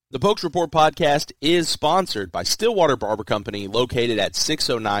The Pokes Report podcast is sponsored by Stillwater Barber Company, located at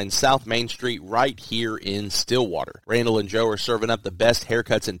 609 South Main Street right here in Stillwater. Randall and Joe are serving up the best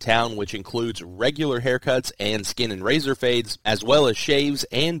haircuts in town, which includes regular haircuts and skin and razor fades, as well as shaves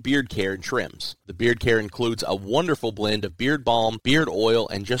and beard care and trims. The beard care includes a wonderful blend of beard balm, beard oil,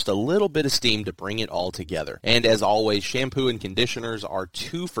 and just a little bit of steam to bring it all together. And as always, shampoo and conditioners are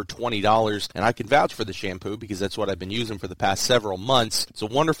 2 for $20, and I can vouch for the shampoo because that's what I've been using for the past several months. It's a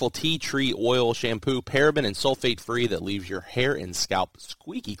wonderful tea tree oil shampoo, paraben and sulfate free, that leaves your hair and scalp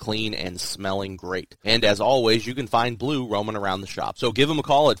squeaky clean and smelling great. And as always, you can find Blue roaming around the shop. So give them a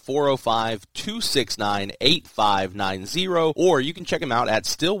call at 405-269-8590, or you can check them out at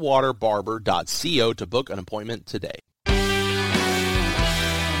stillwaterbarber.co to book an appointment today.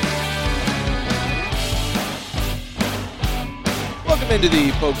 Welcome into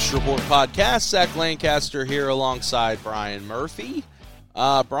the Pokes Report podcast. Zach Lancaster here alongside Brian Murphy.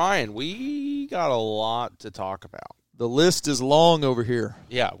 Brian, we got a lot to talk about. The list is long over here.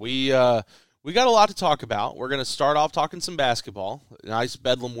 Yeah, we got a lot to talk about. We're going to start off talking some basketball. Nice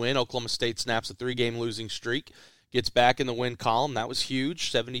Bedlam win. Oklahoma State snaps a 3-game losing streak, gets back in the win column. That was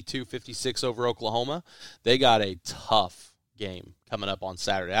huge, 72-56 over Oklahoma. They got a tough game coming up on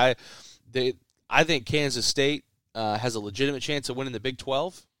Saturday. I think Kansas State has a legitimate chance of winning the Big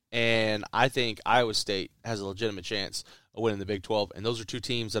 12, and I think Iowa State has a legitimate chance of winning the Big 12, and those are two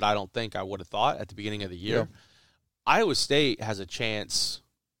teams that I don't think I would have thought at the beginning of the year. Yeah. Iowa State has a chance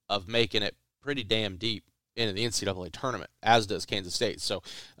of making it pretty damn deep into the NCAA tournament, as does Kansas State. So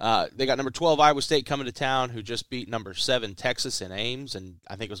they got number 12 Iowa State coming to town, who just beat number 7 Texas in Ames, and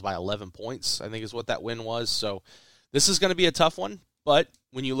I think it was by 11 points, I think is what that win was. So this is going to be a tough one, but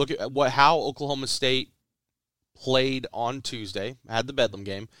when you look at how Oklahoma State played on Tuesday, had the Bedlam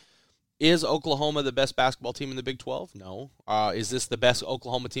game, is Oklahoma the best basketball team in the Big 12? No. Is this the best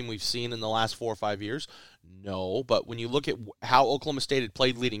Oklahoma team we've seen in the last 4 or 5 years? No. But when you look at how Oklahoma State had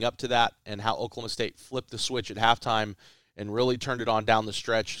played leading up to that and how Oklahoma State flipped the switch at halftime and really turned it on down the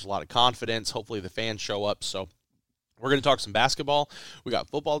stretch, there's a lot of confidence. Hopefully the fans show up. So we're going to talk some basketball. We got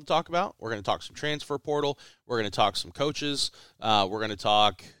football to talk about. We're going to talk some transfer portal. We're going to talk some coaches. We're going to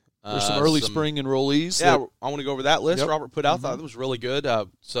talk... There's some early spring enrollees. Yeah, I want to go over that list. Yep. Robert put out, thought it was really good.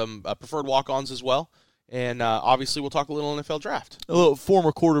 Some preferred walk-ons as well. And obviously we'll talk a little NFL draft. A little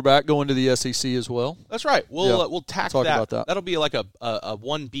former quarterback going to the SEC as well. That's right. We'll tack talk that. About that. That'll be like a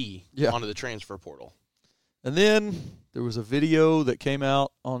 1B onto the transfer portal. And then there was a video that came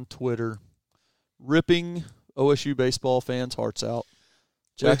out on Twitter ripping OSU baseball fans' hearts out.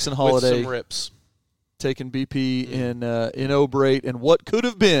 Jackson Holiday. With some rips. Taking BP in 0-8, and what could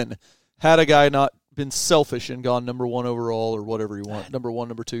have been had a guy not been selfish and gone number 1 overall or whatever you want. Number 1,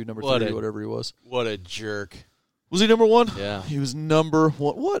 number 2, number 3, whatever he was. What a jerk. Was he number 1? Yeah. He was number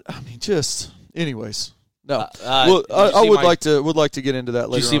 1. What? I mean, just anyways. No. I would like to get into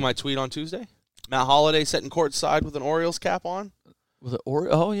that later. Did you see my tweet on Tuesday? Matt Holiday sitting courtside with an Orioles cap on. With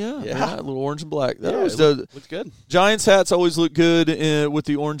oh yeah, a little orange and black. That looks good. Giants hats always look good with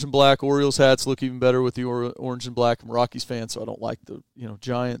the orange and black. Orioles hats look even better with the orange and black. I'm a Rockies fan, so I don't like the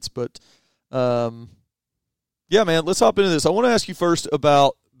Giants. But yeah, man, let's hop into this. I want to ask you first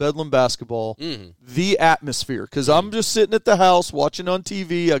about Bedlam basketball, the atmosphere, because I'm just sitting at the house watching on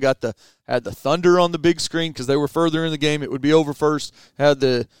TV. I had the Thunder on the big screen because they were further in the game. It would be over first. Had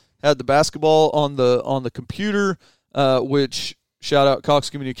the basketball on the computer, which. Shout out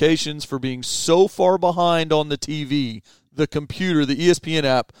Cox Communications for being so far behind on the TV. The computer, the ESPN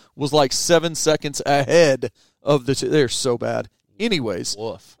app, was like 7 seconds ahead of they're so bad. Anyways,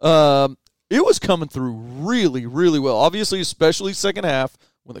 it was coming through really, really well. Obviously, especially second half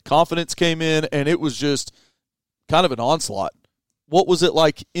when the confidence came in, and it was just kind of an onslaught. What was it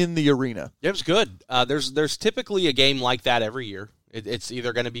like in the arena? It was good. There's typically a game like that every year. It's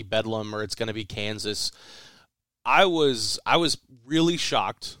either going to be Bedlam or it's going to be Kansas. I was really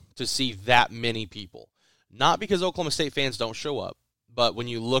shocked to see that many people. Not because Oklahoma State fans don't show up, but when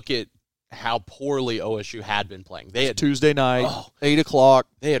you look at how poorly OSU had been playing. They had Tuesday night, 8 o'clock.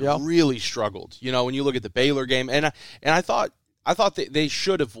 They had really struggled. When you look at the Baylor game, and I thought they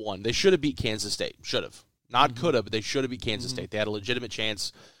should have won. They should have beat Kansas State. Should have. Not could have, but they should have beat Kansas State. They had a legitimate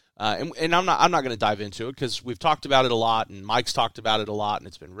chance. And I'm not going to dive into it because we've talked about it a lot, and Mike's talked about it a lot, and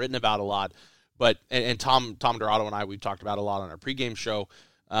it's been written about a lot. But and Tom Dorado and I, we've talked about it a lot on our pregame show.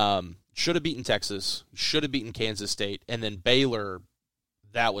 Should have beaten Texas, should have beaten Kansas State, and then Baylor.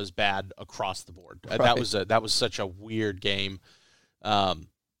 That was bad across the board. Right. That was such a weird game.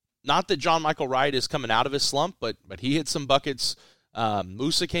 Not that John Michael Wright is coming out of his slump, but he hit some buckets.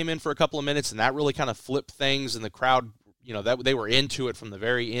 Musa came in for a couple of minutes, and that really kind of flipped things, and the crowd that they were into it from the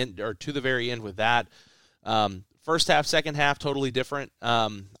very end or to the very end with that. First half, second half, totally different.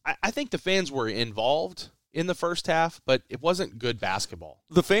 I think the fans were involved in the first half, but it wasn't good basketball.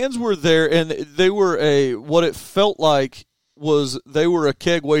 The fans were there, and they were what it felt like was they were a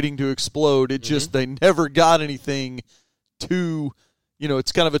keg waiting to explode. It just they never got anything to,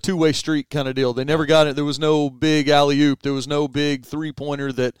 it's kind of a two-way street kind of deal. They never got it. There was no big alley-oop. There was no big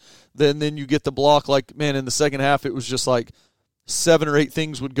three-pointer that then you get the block. Like, man, in the second half, it was just like 7 or 8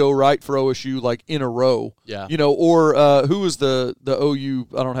 things would go right for OSU, like in a row. Yeah. Or who was the OU?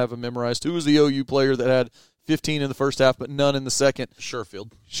 I don't have it memorized. Who was the OU player that had 15 in the first half, but none in the second?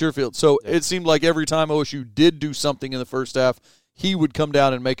 Sherfield. So it seemed like every time OSU did do something in the first half, he would come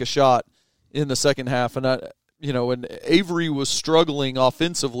down and make a shot in the second half. And and Avery was struggling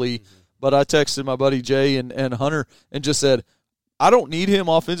offensively, but I texted my buddy Jay and Hunter and just said, I don't need him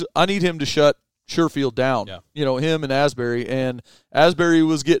offensive. I need him to shut Sherfield down. Yeah. Him and Asbury. And Asbury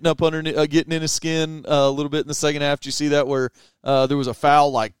was getting up getting in his skin a little bit in the second half. Did you see that where there was a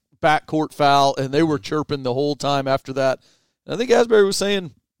foul, like backcourt foul, and they were chirping the whole time after that? And I think Asbury was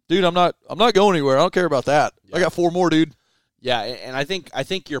saying, dude, I'm not going anywhere. I don't care about that. Yeah. I got 4 more, dude. Yeah, and I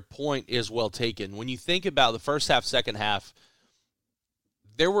think your point is well taken. When you think about the first half, second half,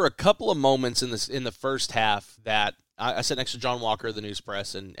 there were a couple of moments in the first half that I sat next to John Walker of the News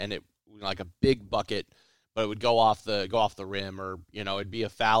Press, and it was like a big bucket, but it would go off the rim, or it'd be a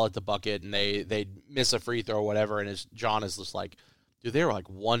foul at the bucket, and they'd miss a free throw or whatever. And John is just like, dude, they were like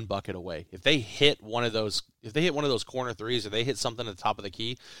 1 bucket away. If they hit one of those corner threes, or they hit something at the top of the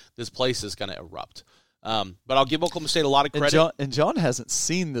key, this place is going to erupt. But I'll give Oklahoma State a lot of credit. And John hasn't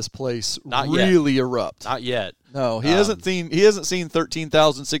seen this place really erupt. Not yet. No, he hasn't seen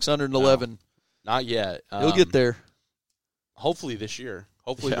 13,611. No, not yet. He'll get there. Hopefully this year.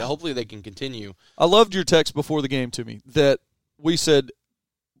 Hopefully they can continue. I loved your text before the game to me that we said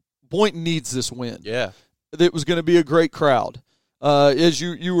Boynton needs this win. Yeah. It was going to be a great crowd. As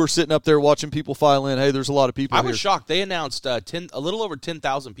you were sitting up there watching people file in, hey, there's a lot of people here. I was shocked. They announced a little over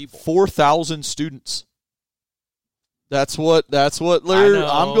 10,000 people. 4,000 students. That's what Larry.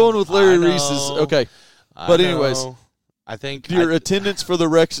 I'm going with Larry Reese's. Okay, but anyways, I think your attendance for the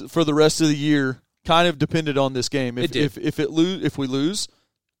rest of the year kind of depended on this game. If we lose,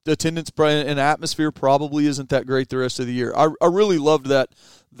 the attendance and atmosphere probably isn't that great the rest of the year. I really loved that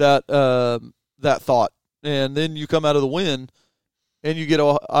thought. And then you come out of the win, and you get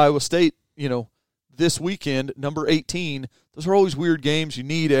Iowa State. This weekend, number 18. Those are always weird games. You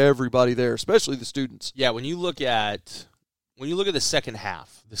need everybody there, especially the students. Yeah, when you look at the second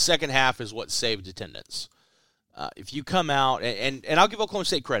half is what saved attendance. If you come out, and I'll give Oklahoma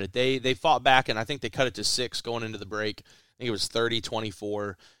State credit. They fought back, and I think they cut it to 6 going into the break. I think it was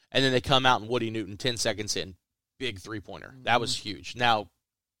 30-24. And then they come out, and Woody Newton, 10 seconds in, big three-pointer. That was huge. Now,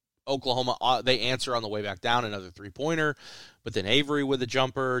 Oklahoma, they answer on the way back down, another three-pointer. But then Avery with a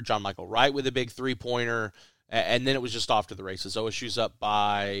jumper, John Michael Wright with a big three-pointer. And then it was just off to the races. OSU's up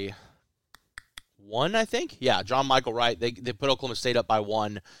by 1, I think. Yeah, John Michael Wright. They put Oklahoma State up by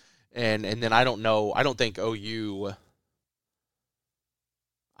 1. And then I don't know. I don't think OU.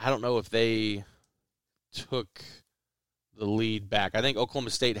 I don't know if they took the lead back. I think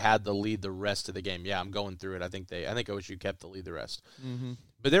Oklahoma State had the lead the rest of the game. Yeah, I'm going through it. I think OSU kept the lead the rest. Mm-hmm.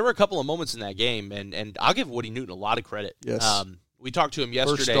 But there were a couple of moments in that game, and I'll give Woody Newton a lot of credit. Yes. We talked to him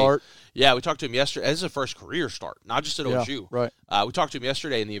yesterday. First start. Yeah, we talked to him yesterday. This is a first career start, not just at OSU. Right. We talked to him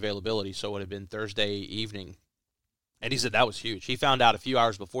yesterday in the availability, so it would have been Thursday evening. And he said that was huge. He found out a few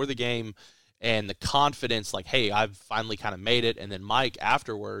hours before the game, and the confidence, like, hey, I've finally kind of made it. And then Mike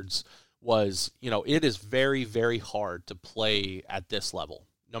afterwards was, it is very, very hard to play at this level,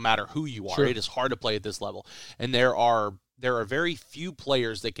 no matter who you are. Sure. It is hard to play at this level. And there are very few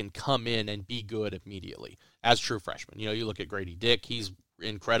players that can come in and be good immediately as true freshmen. You look at Grady Dick, he's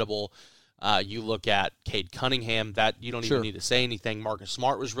incredible. You look at Cade Cunningham, that you don't even need to say anything. Marcus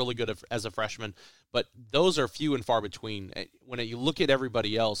Smart was really good as a freshman, but those are few and far between. When you look at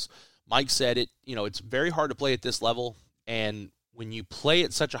everybody else, Mike said it, it's very hard to play at this level, and when you play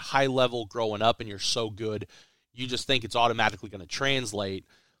at such a high level growing up and you're so good, you just think it's automatically going to translate.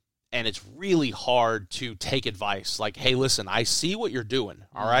 And it's really hard to take advice like, hey, listen, I see what you're doing,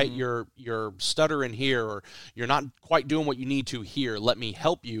 all right? You're stuttering here, or you're not quite doing what you need to here. Let me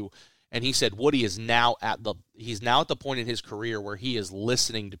help you. And he said Woody is now at the point in his career where he is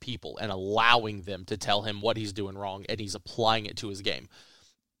listening to people and allowing them to tell him what he's doing wrong, and he's applying it to his game.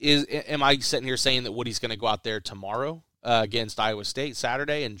 Am I sitting here saying that Woody's going to go out there tomorrow against Iowa State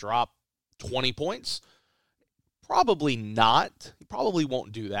Saturday and drop 20 points? Probably not. He probably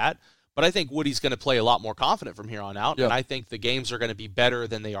won't do that. But I think Woody's going to play a lot more confident from here on out, Yeah. and I think the games are going to be better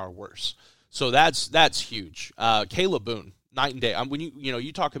than they are worse. So that's huge. Caleb Boone, night and day. When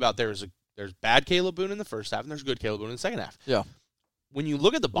you talk about there's bad Caleb Boone in the first half and there's good Caleb Boone in the second half. Yeah. When you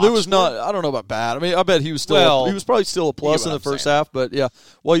look at the box There was score, not. I don't know about bad. I mean, I bet he was still. He was probably still a plus in the first half. But yeah,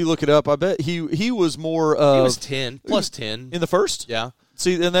 while you look it up, I bet he was more. He was 10 plus 10 in the first. Yeah.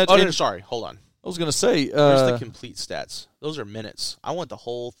 See, and that's. Oh, no, sorry. Hold on. I was going to say. Here's the complete stats. Those are minutes. I want the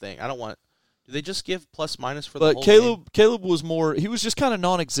whole thing. I don't want. Do they just give plus minus for the whole game? Caleb was more. He was just kind of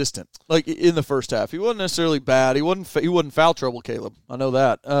non-existent, like in the first half. He wasn't necessarily bad. He wasn't foul trouble. Caleb, I know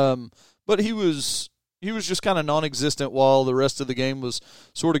that. But he was just kind of non-existent while the rest of the game was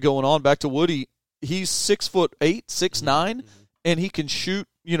sort of going on. Back to Woody, he's 6'8", 6'9", and he can shoot.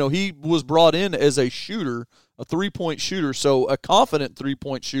 He was brought in as a shooter, a 3-point shooter, so a confident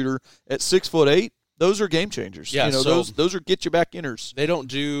 3-point shooter at 6'8". Those are game changers. Yeah, those are get you back inners. They don't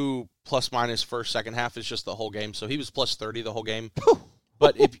do plus minus first, second half. It's just the whole game. So he was plus 30 the whole game.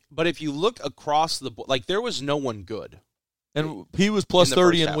 but if you look across the board, like there was no one good. And he was plus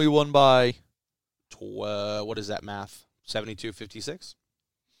 30 and we won by what is that math? 72-56?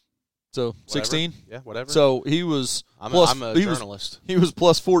 So whatever. 16? Yeah, whatever. So he was I'm a journalist. He was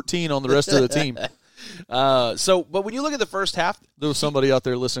plus 14 on the rest of the team. But when you look at the first half, there was somebody out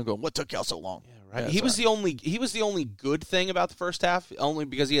there listening going, "What took y'all so long?" Yeah, right. He was the only good thing about the first half, only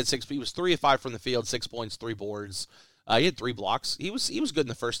because he was 3 of 5 from the field, 6 points, 3 boards. He had 3 blocks. He was good in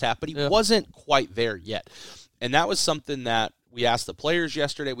the first half, but he wasn't quite there yet. And that was something that we asked the players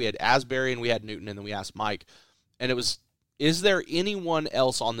yesterday. We had Asbury and we had Newton, and then we asked Mike. And it was, is there anyone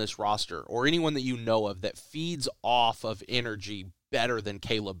else on this roster or anyone that you know of that feeds off of energy better than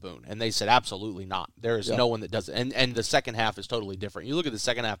Caleb Boone? And they said, absolutely not. There is no one that does it. And the second half is totally different. You look at the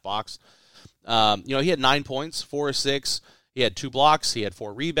second half box, he had 9 points, 4 of 6. He had 2 blocks. He had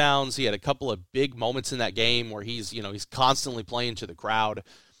 4 rebounds. He had a couple of big moments in that game where he's constantly playing to the crowd.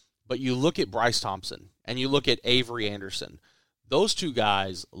 But you look at Bryce Thompson and you look at Avery Anderson. Those two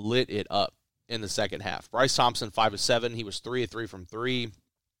guys lit it up in the second half. Bryce Thompson, 5 of 7. He was 3 of 3 from 3.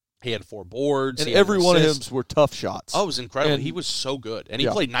 He had 4 boards. And every one of his were tough shots. Oh, it was incredible. He was so good. And he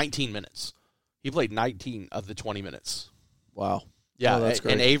played 19 minutes. He played 19 of the 20 minutes. Wow. Yeah, that's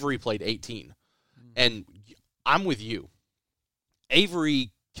great. And Avery played 18. And I'm with you.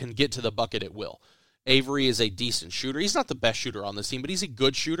 Avery can get to the bucket at will. Avery is a decent shooter. He's not the best shooter on this team, but he's a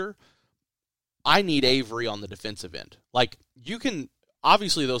good shooter. I need Avery on the defensive end. Like, you can –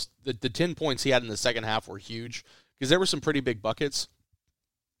 obviously, the 10 points he had in the second half were huge because there were some pretty big buckets.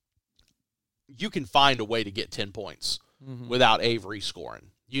 You can find a way to get 10 points without Avery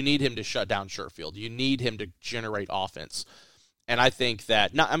scoring. You need him to shut down Sherfield. You need him to generate offense. And I think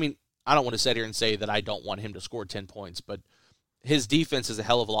that – I don't want to sit here and say that I don't want him to score 10 points, but – his defense is a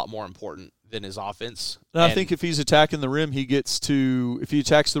hell of a lot more important than his offense. And I think if he's attacking the rim, if he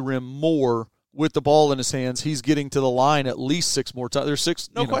attacks the rim more with the ball in his hands, he's getting to the line at least 6 more times. There's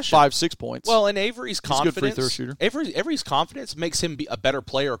 5-6 points. Well, and Avery's confidence, he's a good free throw shooter. Avery's confidence makes him be a better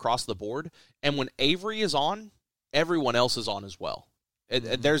player across the board. And when Avery is on, everyone else is on as well.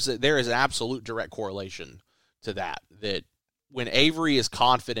 There is an absolute direct correlation to that. That when Avery is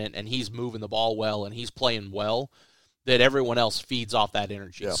confident and he's moving the ball well and he's playing well, that everyone else feeds off that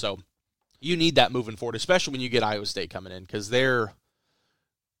energy. Yeah. So you need that moving forward, especially when you get Iowa State coming in because they're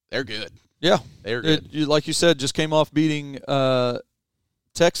good. Yeah. They're good. Like you said, just came off beating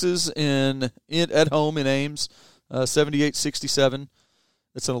Texas at home in Ames, 78-67.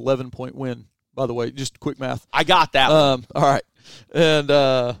 That's an 11-point win, by the way. Just quick math. I got that one. All right.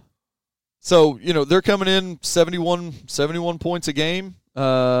 And so, they're coming in 71 points a game,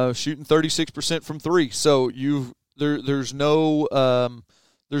 shooting 36% from 3. So There's no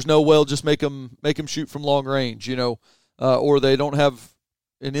just make them shoot from long range, or they don't have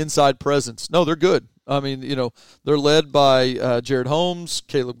an inside presence. No, they're good. They're led by Jared Holmes,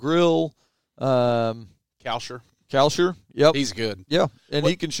 Caleb Grill, Kalsher. Yep, he's good. Yeah, and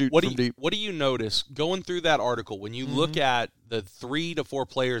he can shoot from deep. What do you notice going through that article when you look at the 3 to 4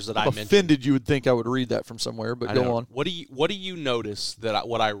 players that I mentioned? Offended, you would think I would read that from somewhere, but go on. What do you notice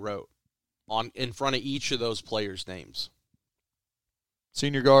what I wrote in front of each of those players' names?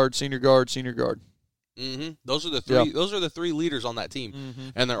 Senior guard, senior guard, senior guard. Mm-hmm. Those are the 3. Yep. Those are the 3 leaders on that team,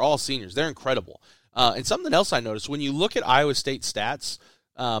 and they're all seniors. They're incredible. And something else I noticed when you look at Iowa State stats,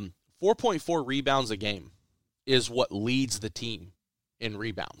 4.4 rebounds a game is what leads the team in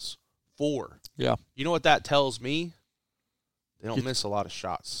rebounds. 4. Yeah. You know what that tells me? They don't miss a lot of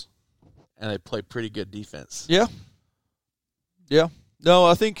shots, and they play pretty good defense. Yeah. Yeah. No,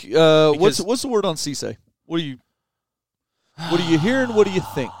 I think what's the word on Cisse? What are you hearing? What do you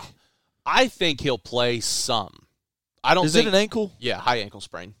think? I think he'll play some. I don't. Is it an ankle? Yeah, high ankle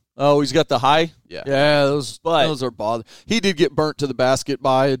sprain. Oh, he's got the high? Yeah. Yeah, those are bothering. He did get burnt to the basket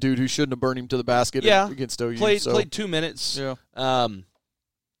by a dude who shouldn't have burnt him to the basket against OU. Played 2 minutes. Yeah.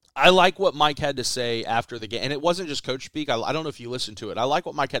 I like what Mike had to say after the game. And it wasn't just coach speak. I don't know if you listened to it. I like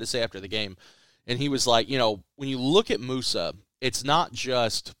what Mike had to say after the game. And he was like, when you look at Musa, it's not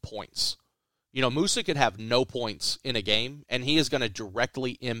just points. Musa could have no points in a game, and he is going to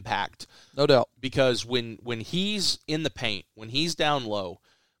directly impact. No doubt. Because when he's in the paint, when he's down low,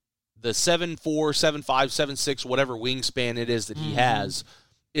 the 7'4", 7'5", 7'6", whatever wingspan it is that he has,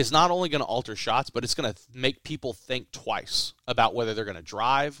 is not only going to alter shots, but it's going to make people think twice about whether they're going to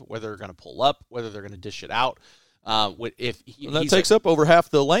drive, whether they're going to pull up, whether they're going to dish it out. That takes up over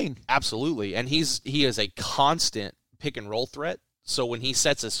half the lane. Absolutely, and he is a constant pick and roll threat. So when he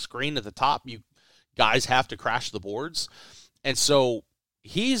sets a screen at the top, you guys have to crash the boards, and so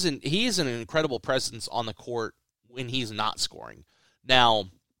he is an incredible presence on the court when he's not scoring. Now,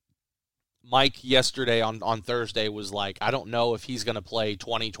 Mike yesterday on Thursday was like, I don't know if he's going to play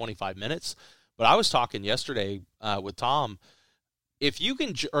 20, 25 minutes, but I was talking yesterday with Tom. If you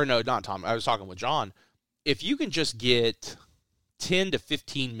can, or no, not Tom, I was talking with John. If you can just get 10 to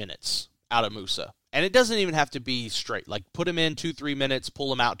 15 minutes out of Musa, and it doesn't even have to be straight, like put him in 2-3 minutes,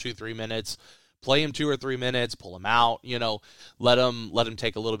 pull him out 2-3 minutes, play him 2 or 3 minutes, pull him out, let him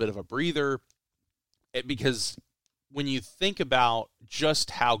take a little bit of a breather, because when you think about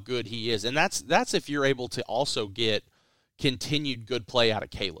just how good he is, and that's if you're able to also get continued good play out of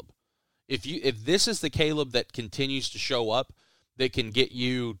Caleb. If this is the Caleb that continues to show up, that can get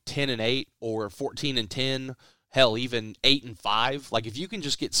you 10-8 or 14-10, hell, even 8-5. Like if you can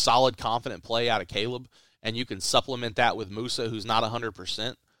just get solid, confident play out of Caleb, and you can supplement that with Musa, who's not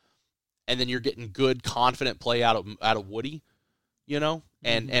 100%, and then you're getting good, confident play out of Woody, and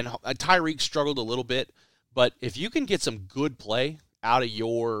Tyreek struggled a little bit. But if you can get some good play out of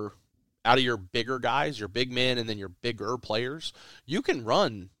your bigger guys, your big men, and then your bigger players, you can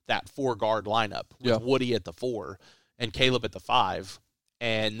run that 4-guard lineup with Woody at the 4 and Caleb at the 5,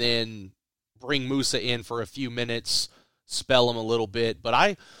 and then bring Musa in for a few minutes, spell him a little bit. But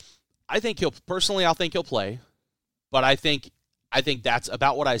I think he'll play. But I think that's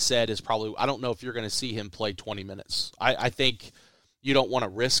about what I said is probably, I don't know if you're going to see him play 20 minutes. I think you don't want to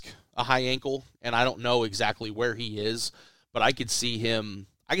risk a high ankle, and I don't know exactly where he is, but I could see him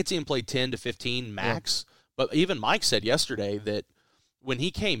play 10 to 15 max. Yeah. But even Mike said yesterday that when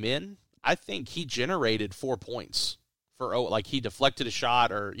he came in, I think he generated 4 points he deflected a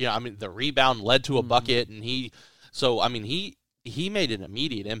shot, or the rebound led to a bucket, and he made an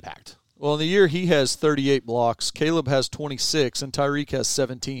immediate impact. Well, in the year he has 38 blocks, Caleb has 26, and Tyreek has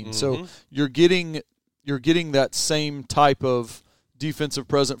 17. Mm-hmm. So you're getting that same type of defensive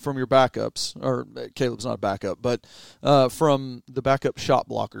presence from your backups, or Caleb's not a backup, but from the backup shot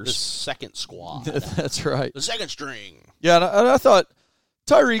blockers. The second squad. That's right. The second string. Yeah, and I thought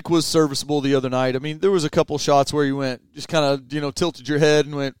Tyreek was serviceable the other night. I mean, there was a couple shots where you went, just kind of, tilted your head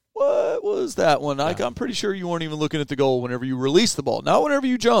and went, what was that one? Yeah. I'm pretty sure you weren't even looking at the goal whenever you released the ball. Not whenever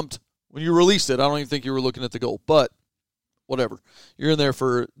you jumped. When you released it, I don't even think you were looking at the goal. But whatever. You're in there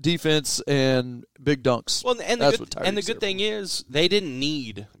for defense and big dunks. Well, the good thing is they didn't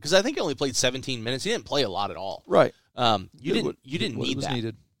need, because I think he only played 17 minutes. He didn't play a lot at all. Right. You didn't need that.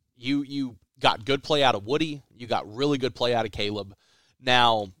 Needed. You got good play out of Woody. You got really good play out of Caleb.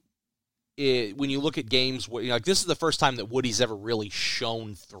 Now, when you look at games, this is the first time that Woody's ever really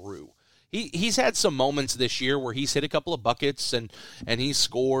shown through. He's had some moments this year where he's hit a couple of buckets and he's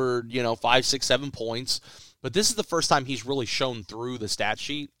scored 5, 6, 7 points. But this is the first time he's really shown through the stat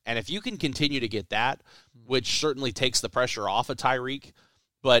sheet. And if you can continue to get that, which certainly takes the pressure off of Tyreek,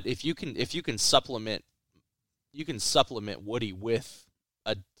 but if you can supplement Woody with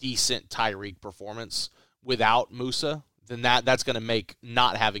a decent Tyreek performance without Musa, then that's going to make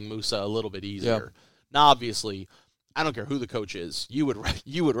not having Musa a little bit easier. Yeah. Now, obviously, I don't care who the coach is. You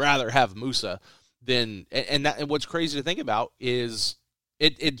would rather have Musa than, and what's crazy to think about is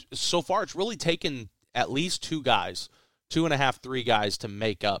it so far it's really taken at least 2 guys, 2.5, 3 guys to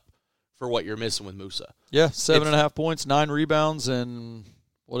make up for what you're missing with Musa. Yeah, 7.5 points, 9 rebounds, and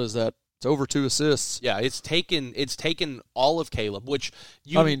what is that? It's over 2 assists. Yeah, it's taken all of Caleb, which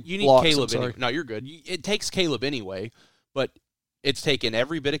you need blocks, Caleb anyway. No, you're good. It takes Caleb anyway, but it's taken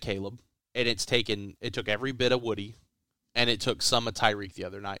every bit of Caleb, and it took every bit of Woody, and it took some of Tyreek the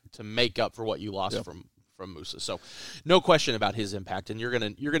other night to make up for what you lost from Musa. So, no question about his impact, and you're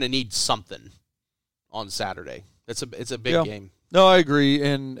gonna need something on Saturday. It's a big game. No, I agree,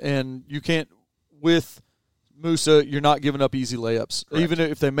 and you can't, with Musa, you're not giving up easy layups. Correct. Even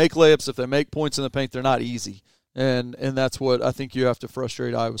if they make layups, if they make points in the paint, they're not easy. And that's what I think you have to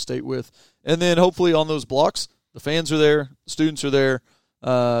frustrate Iowa State with. And then hopefully on those blocks, the fans are there, the students are there.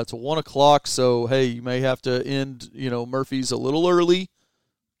 It's 1 o'clock, so, hey, you may have to end, Murphy's a little early.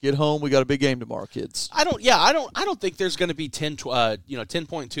 Get home. We got a big game tomorrow, kids. I don't think there's going to be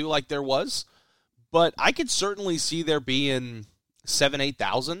 10.2 like there was, but I could certainly see there being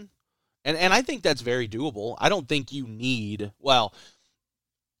 8,000. And I think that's very doable. I don't think you need,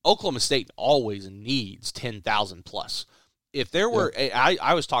 Oklahoma State always needs 10,000 plus. If there were,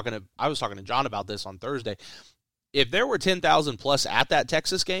 I was talking to John about this on Thursday. If there were 10,000 plus at that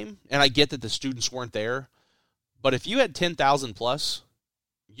Texas game, and I get that the students weren't there, but if you had 10,000 plus,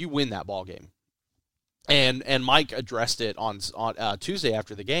 you win that ball game. And Mike addressed it on Tuesday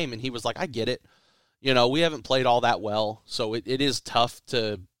after the game, and he was like, I get it. We haven't played all that well, so it is tough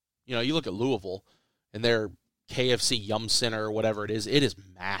to, you look at Louisville and their KFC Yum Center or whatever it is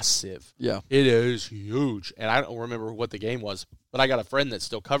massive. Yeah. It is huge. And I don't remember what the game was, but I got a friend that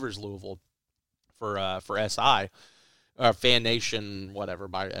still covers Louisville for SI, Fan Nation, whatever,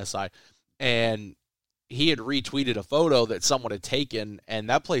 by SI. And he had retweeted a photo that someone had taken, and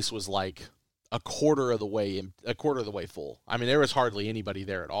that place was like a quarter of the way full. I mean, there was hardly anybody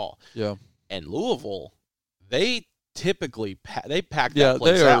there at all. Yeah. And Louisville, they typically they pack that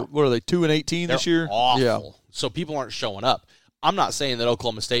place out. What are they, 2-18 this year? Awful. Yeah. So people aren't showing up. I'm not saying that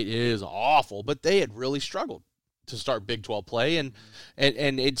Oklahoma State is awful, but they had really struggled to start Big 12 play, and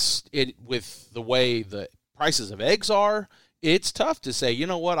it's with the way the prices of eggs are, it's tough to say, you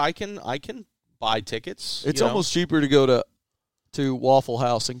know what, I can buy tickets. It's almost cheaper to go to Waffle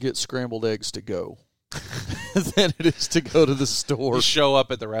House and get scrambled eggs to go than it is to go to the store. You show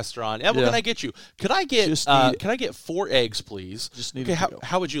up at the restaurant. Yeah, what can I get you? Could I get 4 eggs, please? Just need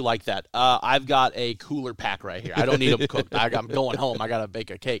how would you like that? I've got a cooler pack right here. I don't need them cooked. I'm going home. I got to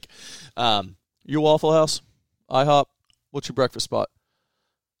bake a cake. Your Waffle House? IHOP? What's your breakfast spot?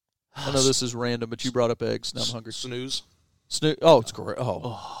 I know this is random, but you brought up eggs. Now I'm hungry. Snooze. Oh, it's great.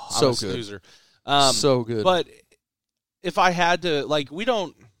 Oh, so I'm a good. Snoozer. So good. But if I had to, we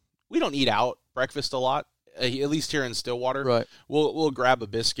don't eat out breakfast a lot, at least here in Stillwater. Right. We'll grab a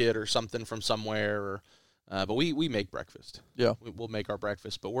biscuit or something from somewhere, but we make breakfast. Yeah. We'll make our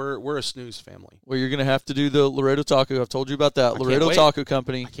breakfast, but we're a snooze family. Well, you're going to have to do the Laredo Taco. I've told you about that. Laredo Taco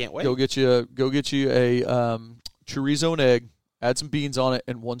Company. I can't wait. Go get you a chorizo and egg. Add some beans on it,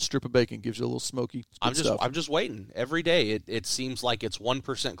 and 1 strip of bacon gives you a little smoky stuff. I'm just waiting. Every day it seems like it's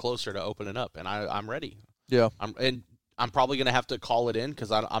 1% closer to opening up, and I'm ready. Yeah. I'm probably going to have to call it in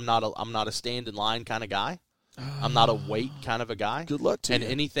because I'm not a stand in line kind of guy. I'm not a wait kind of a guy. Good luck to you. And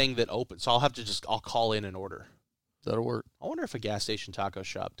anything that opens, so I'll call in and order. That'll work. I wonder if a gas station taco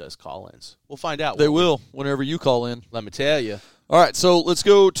shop does call-ins. We'll find out. They will whenever you call in. Let me tell you. All right, so let's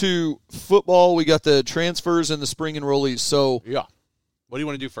go to football. We got the transfers and the spring enrollees. So yeah, what do you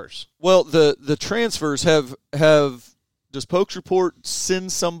want to do first? Well, the transfers have does Pokes Report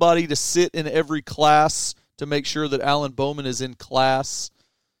send somebody to sit in every class to make sure that Alan Bowman is in class?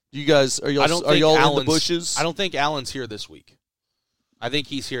 You guys are y'all in the bushes? I don't think Alan's here this week. I think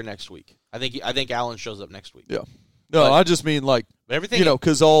he's here next week. I think Alan shows up next week. Yeah. No, I just mean everything.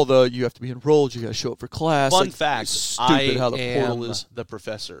 Because you have to be enrolled. You got to show up for class. Fun fact: stupid how the portal is. The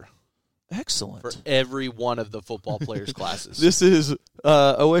professor. Excellent. For every one of the football players' classes. This is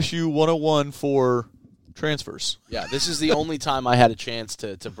OSU 101 for transfers. Yeah, this is the only time I had a chance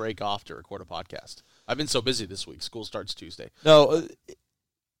to break off to record a podcast. I've been so busy this week. School starts Tuesday. No,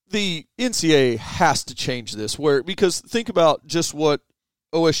 the NCAA has to change this because think about just what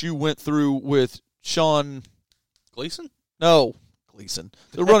OSU went through with Sean Gleason? No, Gleason,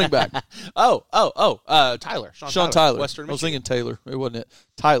 the running back. Tyler. Sean Tyler. Western Michigan. I was thinking Taylor. It wasn't it.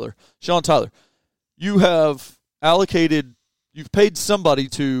 Tyler. Sean Tyler. You have you've paid somebody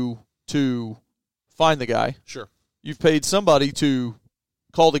to find the guy. Sure. You've paid somebody to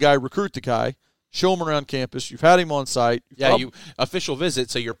call the guy, recruit the guy, show him around campus. You've had him on site. You official visit,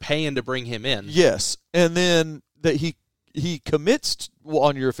 so you're paying to bring him in. Yes, and then that he commits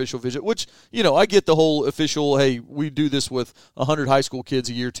on your official visit, which, I get the whole official, hey, we do this with 100 high school kids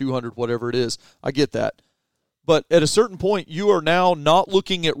a year, 200, whatever it is. I get that. But at a certain point, you are now not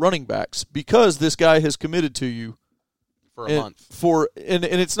looking at running backs because this guy has committed to you. For a month. And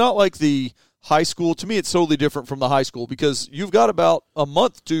it's not like the high school. To me, it's totally different from the high school because you've got about a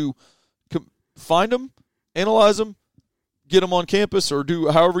month to find them, analyze them, get them on campus or do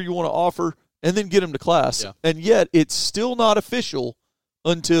however you want to offer, and then get them to class. Yeah. And yet it's still not official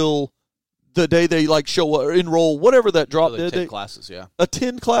until the day they show or enroll, whatever that drop dead. Attend classes, yeah.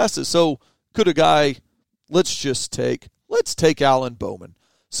 Attend classes. So could a guy let's take Alan Bowman.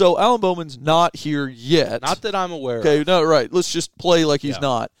 So Alan Bowman's not here yet. Not that I'm aware of. Okay, no, right. Let's just play like he's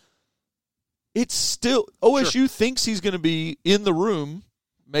not. It's still OSU thinks he's going to be in the room,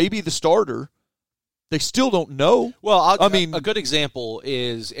 maybe the starter. They still don't know. Well, I mean, a good example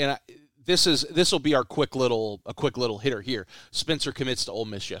is, and this will be our quick little hitter here. Spencer commits to Ole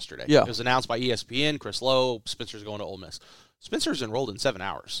Miss yesterday. Yeah. It was announced by ESPN. Chris Lowe, Spencer's going to Ole Miss. Spencer's enrolled in 7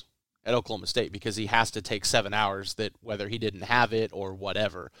 hours at Oklahoma State because he has to take 7 hours, that whether he didn't have it or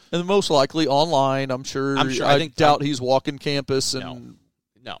whatever. And most likely online, I'm sure. I doubt he's walking campus.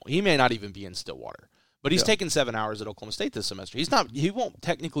 No, he may not even be in Stillwater. But he's taken 7 hours at Oklahoma State this semester. He won't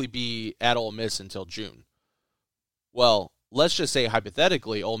technically be at Ole Miss until June. Well, let's just say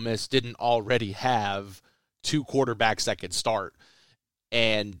hypothetically Ole Miss didn't already have 2 quarterbacks that could start.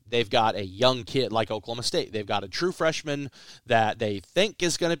 And they've got a young kid like Oklahoma State. They've got a true freshman that they think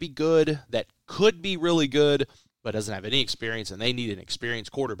is going to be good, that could be really good, but doesn't have any experience, and they need an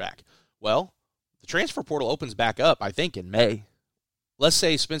experienced quarterback. Well, the transfer portal opens back up, I think, in May. Let's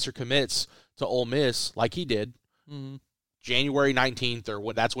say Spencer commits to Ole Miss like he did, January 19th,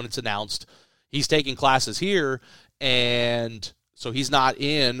 or that's when it's announced. He's taking classes here, and so he's not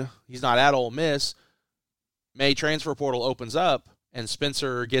at Ole Miss. May transfer portal opens up, and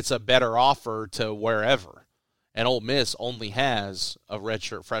Spencer gets a better offer to wherever. And Ole Miss only has a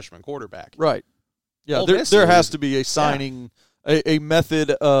redshirt freshman quarterback. Right. Yeah, there has to be a signing, a method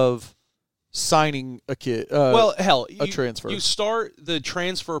of signing a kid. A transfer. You start the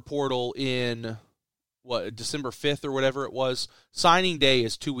transfer portal in, December 5th or whatever it was. Signing day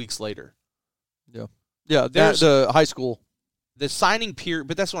is 2 weeks later. Yeah. Yeah, the high school. The signing period,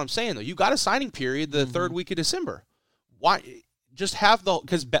 but that's what I'm saying, though. You got a signing period the third week of December. Why? Just have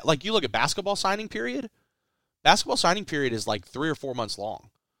because like you look at basketball signing period. Basketball signing period is like 3 or 4 months long.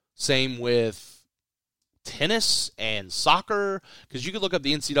 Same with tennis and soccer, because you could look up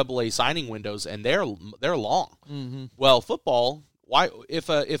the NCAA signing windows and they're long. Mm-hmm. Well, football, why if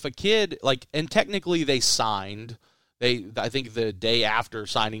a kid and technically they signed. I think the day after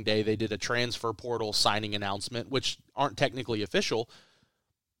signing day they did a transfer portal signing announcement, which aren't technically official.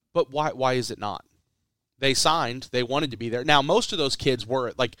 But why is it not? They signed. They wanted to be there. Now, most of those kids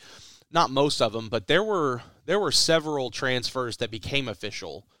were not most of them, but there were several transfers that became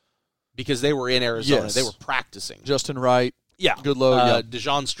official because they were in Arizona. Yes. They were practicing. Justin Wright. Yeah. Goodlow.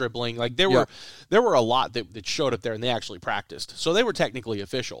 DeJon Stribling. There were a lot that showed up there and they actually practiced. So they were technically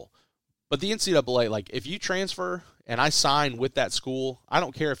official. But the NCAA, if you transfer and I sign with that school, I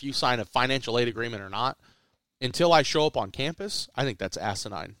don't care if you sign a financial aid agreement or not, until I show up on campus, I think that's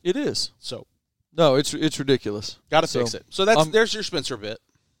asinine. It is. So. No, it's ridiculous. Got to fix it. So there's your Spencer bit.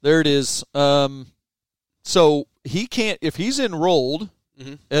 There it is. So he can't, if he's enrolled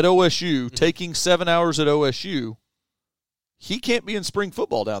at OSU, taking 7 hours at OSU, he can't be in spring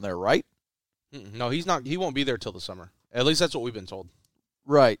football down there, right? No, he's not. He won't be there till the summer. At least that's what we've been told.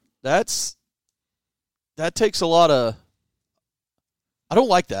 Right. That takes a lot of. I don't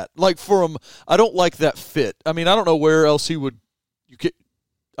like that. I don't like that fit. I mean, I don't know where else he would.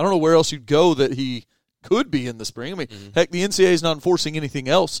 I don't know where else you'd go that he could be in the spring. I mean, heck, the NCAA is not enforcing anything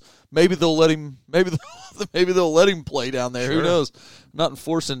else. Maybe they'll let him. Maybe they'll let him play down there. Sure. Who knows? Not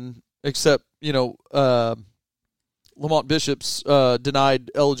enforcing, except Lamont Bishop's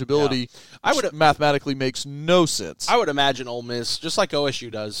denied eligibility. Yeah. Which mathematically makes no sense. I would imagine Ole Miss, just like OSU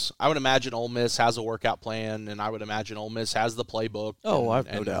does. I would imagine Ole Miss has a workout plan, and I would imagine Ole Miss has the playbook. Oh, I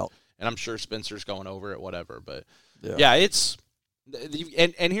have no doubt. And I'm sure Spencer's going over it, whatever. But yeah, it's.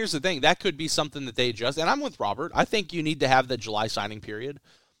 And here's the thing, that could be something that they adjust. And I'm with Robert. I think you need to have the July signing period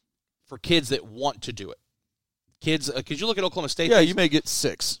for kids that want to do it. Kids, because you look at Oklahoma State. Yeah, you may get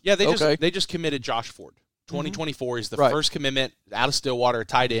 6. Yeah, they just committed Josh Ford. 2024 is the first commitment out of Stillwater,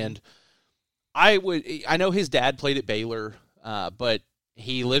 tight end. I know his dad played at Baylor, but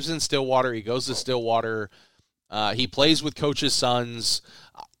he lives in Stillwater. He goes to Stillwater. He plays with coaches' sons.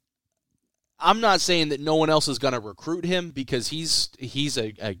 I'm not saying that no one else is going to recruit him because he's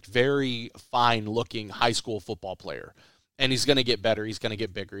a very fine-looking high school football player, and he's going to get better. He's going to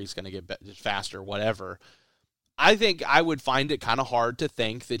get bigger. He's going to get faster, whatever. I think I would find it kind of hard to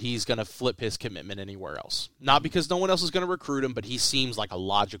think that he's going to flip his commitment anywhere else. Not because no one else is going to recruit him, but he seems like a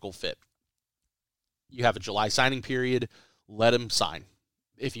logical fit. You have a July signing period. Let him sign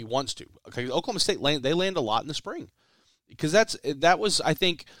if he wants to. Okay, Oklahoma State they land a lot in the spring because that was I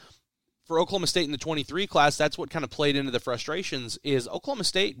think. For Oklahoma State in the 23 class, that's what kind of played into the frustrations is Oklahoma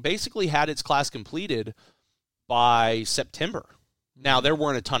State basically had its class completed by September. Now, there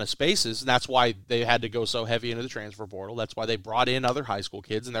weren't a ton of spaces, and that's why they had to go so heavy into the transfer portal. That's why they brought in other high school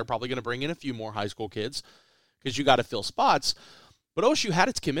kids, and they're probably going to bring in a few more high school kids because you got to fill spots. But OSU had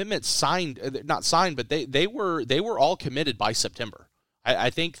its commitments signed, not signed, but they were all committed by September. I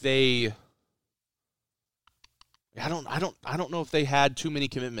think they. I don't know if they had too many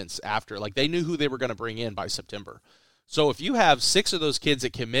commitments after. Like, they knew who they were going to bring in by September. So if you have 6 of those kids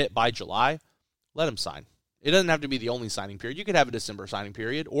that commit by July, let them sign. It doesn't have to be the only signing period. You could have a December signing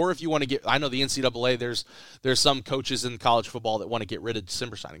period. Or if you want to get – I know the NCAA, there's some coaches in college football that want to get rid of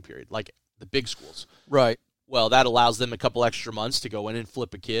December signing period, like the big schools. Right. Well, that allows them a couple extra months to go in and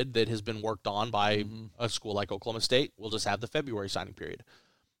flip a kid that has been worked on by a school like Oklahoma State. We'll just have the February signing period.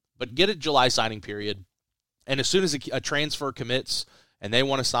 But get a July signing period, and as soon as a transfer commits and they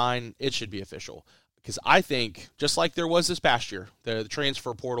want to sign, it should be official. Because I think, just like there was this past year, the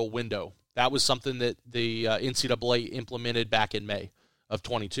transfer portal window, that was something that the NCAA implemented back in May of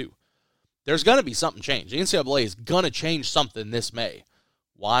 22. There's going to be something changed. The NCAA is going to change something this May.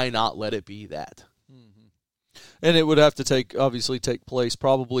 Why not let it be that? And it would have to take place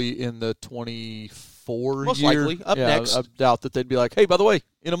probably in the 24 Most year. likely, next. I doubt that they'd be like, hey, by the way,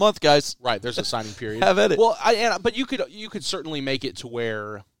 in a month, guys. Right, there's a signing period. Have at it. Well, but you could certainly make it to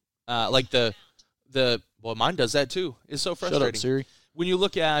where, like well, mine does that too. It's so frustrating. Shut up, Siri. When you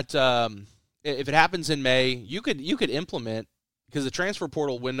look at if it happens in May, you could implement, because the transfer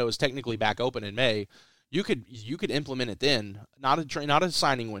portal window is technically back open in May. You could implement it then, not a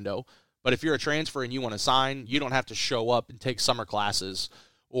signing window, but if you're a transfer and you want to sign, you don't have to show up and take summer classes,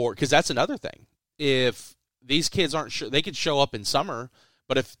 or because that's another thing. If these kids aren't they could show up in summer,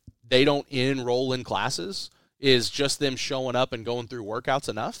 but if they don't enroll in classes, is just them showing up and going through workouts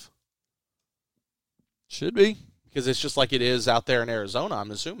enough? Should be. Because it's just like it is out there in Arizona,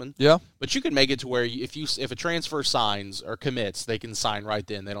 I'm assuming. Yeah. But you can make it to where if a transfer signs or commits, they can sign right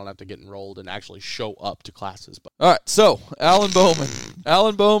then. They don't have to get enrolled and actually show up to classes. All right, so Alan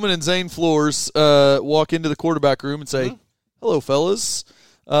Bowman and Zane Flores walk into the quarterback room and say, hello, fellas.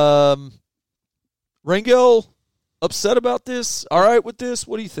 Rangel upset about this? All right with this?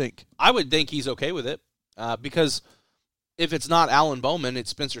 What do you think? I would think he's okay with it because if it's not Alan Bowman,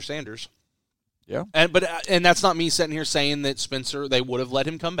 it's Spencer Sanders. Yeah, and that's not me sitting here saying that Spencer, they would have let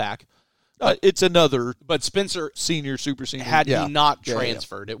him come back. It's another, but Spencer super senior. Had he not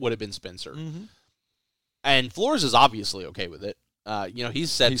transferred, it would have been Spencer. Mm-hmm. And Flores is obviously okay with it.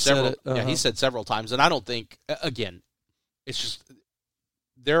 He's said he said several times, and I don't think again, it's just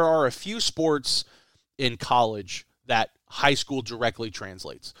there are a few sports in college that high school directly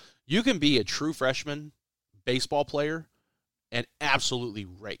translates. You can be a true freshman baseball player and absolutely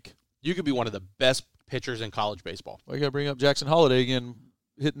rake. You could be one of the best pitchers in college baseball. Well, you got to bring up Jackson Holiday again,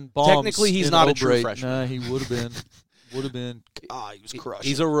 hitting bombs. Technically, he's not a true freshman. Nah, he would have been. He was crushed.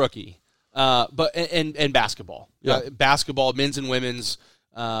 He's a rookie. But basketball. Yeah. Basketball, men's and women's.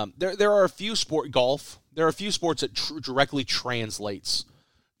 There are a few golf. There are a few sports that directly translates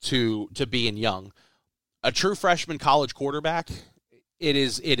to being young. A true freshman college quarterback, it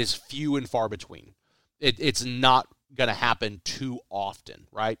is few and far between. It's not going to happen too often,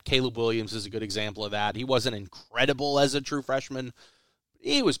 right? Caleb Williams is a good example of that. He wasn't incredible as a true freshman.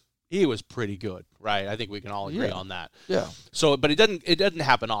 He was pretty good, right? I think we can all agree on that. Yeah. So, but it doesn't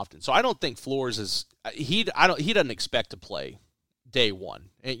happen often. So I don't think Flores is he doesn't expect to play day one.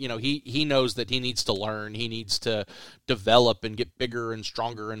 He knows that he needs to learn. He needs to develop and get bigger and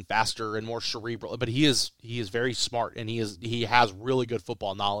stronger and faster and more cerebral. But he is very smart, and he has really good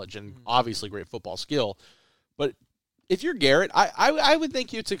football knowledge and obviously great football skill. But if you're Garrett, I would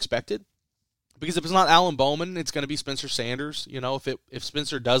think it's expected, because if it's not Alan Bowman, it's going to be Spencer Sanders. If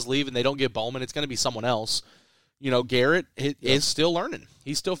Spencer does leave and they don't get Bowman, it's going to be someone else. Garrett is still learning.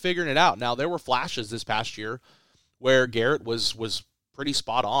 He's still figuring it out. Now, there were flashes this past year where Garrett was pretty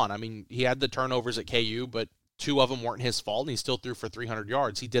spot on. I mean, he had the turnovers at KU, but 2 of them weren't his fault, and he still threw for 300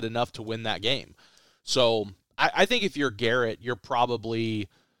 yards. He did enough to win that game. So I think if you're Garrett, you're probably,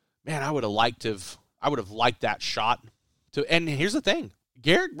 man, I would have liked that shot. And here's the thing.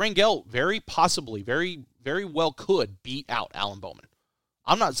 Garrett Rangel very possibly, very, very well could beat out Alan Bowman.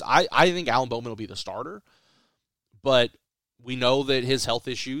 I think Alan Bowman will be the starter, but we know that his health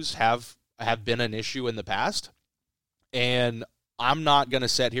issues have been an issue in the past. And I'm not going to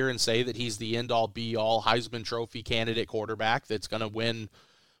sit here and say that he's the end-all, be-all Heisman Trophy candidate quarterback that's going to win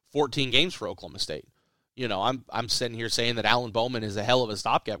 14 games for Oklahoma State. I'm sitting here saying that Alan Bowman is a hell of a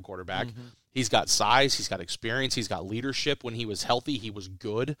stopgap quarterback. Mm-hmm. He's got size, he's got experience, he's got leadership. When he was healthy, he was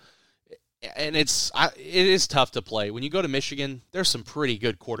good. And it is tough to play. When you go to Michigan, there's some pretty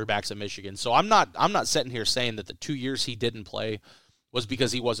good quarterbacks at Michigan. So I'm not sitting here saying that the 2 years he didn't play was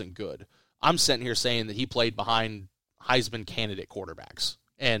because he wasn't good. I'm sitting here saying that he played behind Heisman candidate quarterbacks,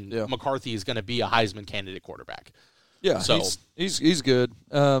 and McCarthy is going to be a Heisman candidate quarterback. Yeah, so he's good.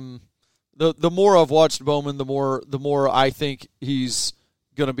 The more I've watched Bowman, the more I think he's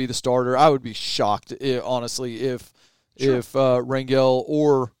going to be the starter. I would be shocked, honestly, if Rangel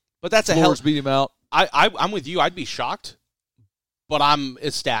or Flores beat him out. I'm with you. I'd be shocked, but I'm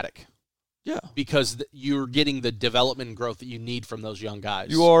ecstatic. Yeah, because you're getting the development and growth that you need from those young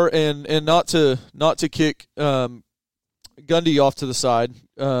guys. You are, and not to kick Gundy off to the side,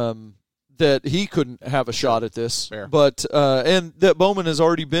 that he couldn't have a shot at this. Fair. But and that Bowman has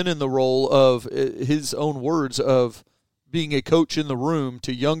already been in the role of his own words of being a coach in the room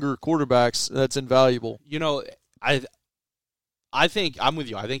to younger quarterbacks. That's invaluable. I think I'm with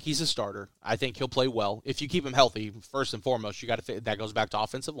you. I think he's a starter. I think he'll play well if you keep him healthy. First and foremost, you got to that goes back to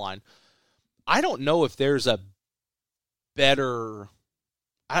offensive line. I don't know if there's a better.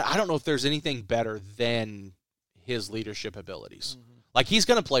 I don't know if there's anything better than his leadership abilities. Mm-hmm. Like, he's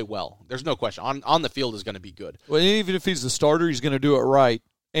going to play well. There's no question. On the field is going to be good. Well, even if he's the starter, he's going to do it right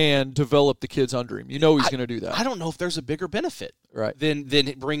and develop the kids under him. He's going to do that. I don't know if there's a bigger benefit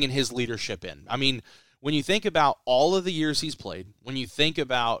than bringing his leadership in. I mean, when you think about all of the years he's played, when you think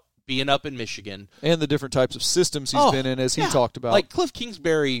about being up in Michigan. And the different types of systems he's been in, as he talked about. Like, Cliff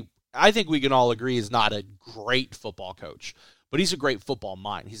Kingsbury, I think we can all agree, is not a great football coach. But he's a great football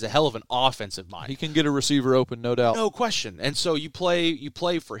mind. He's a hell of an offensive mind. He can get a receiver open, no doubt. No question. And so you play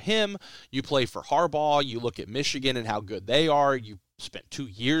for him, you play for Harbaugh, you look at Michigan and how good they are. You spent 2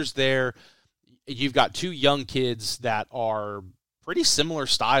 years there. You've got two young kids that are pretty similar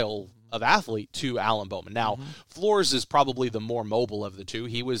style of athlete to Alan Bowman. Now, Flores is probably the more mobile of the two.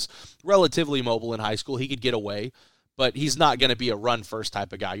 He was relatively mobile in high school. He could get away, but he's not going to be a run-first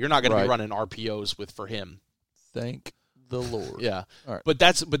type of guy. You're not going to be running RPOs for him. Thank the Lord. Yeah. All right.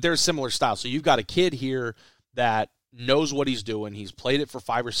 But they're similar style. So you've got a kid here that knows what he's doing. He's played it for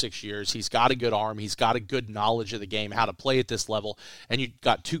 5 or 6 years. He's got a good arm. He's got a good knowledge of the game, how to play at this level. And you've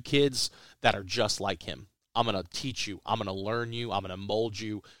got two kids that are just like him. I'm going to teach you. I'm going to learn you. I'm going to mold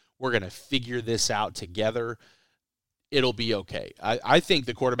you. We're going to figure this out together. It'll be okay. I think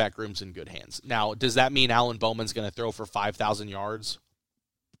the quarterback room's in good hands. Now, does that mean Alan Bowman's going to throw for 5,000 yards?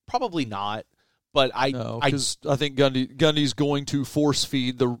 Probably not. But because I think Gundy's going to force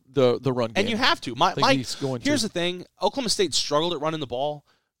feed the run game. And you have to. Here's the thing. Oklahoma State struggled at running the ball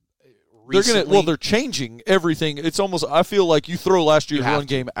recently. They're changing everything. It's almost, I feel like you throw last year's run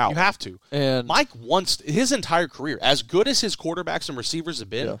game out. You have to. And Mike wants, his entire career, as good as his quarterbacks and receivers have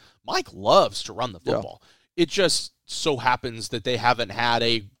been, Mike loves to run the football. It just so happens that they haven't had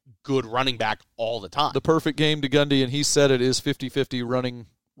a good running back all the time. The perfect game to Gundy, and he said it, is 50-50 running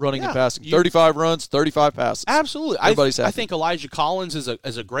and passing. 35 runs, 35 passes. Absolutely. Everybody's happy. I think Elijah Collins is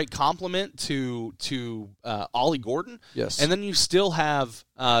a great compliment to Ollie Gordon. Yes. And then you still have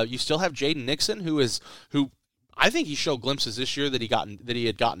Jaden Nixon, who I think he showed glimpses this year that he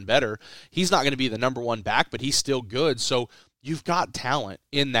had gotten better. He's not going to be the number one back, but he's still good. So you've got talent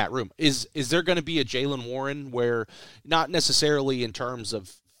in that room. Is there going to be a Jalen Warren where, not necessarily in terms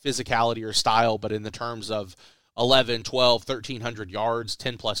of physicality or style, but in the terms of 11, 12, 1,300 yards,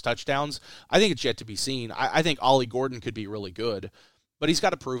 10-plus touchdowns? I think it's yet to be seen. I think Ollie Gordon could be really good, but he's got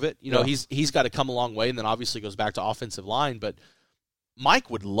to prove it. He's got to come a long way, and then obviously goes back to offensive line. But Mike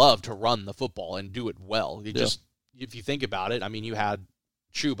would love to run the football and do it well. If you think about it, I mean, you had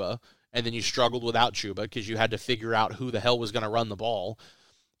Chuba, and then you struggled without Chuba because you had to figure out who the hell was going to run the ball.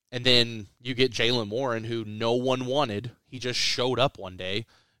 And then you get Jalen Warren, who no one wanted. He just showed up one day,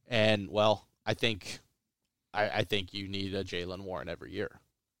 and, well, I think you need a Jalen Warren every year.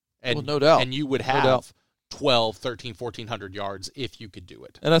 And, no doubt. And you would have 12, 13, 1,400 yards if you could do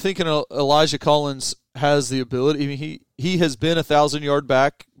it. And I think Elijah Collins has the ability. I mean, he has been a 1,000-yard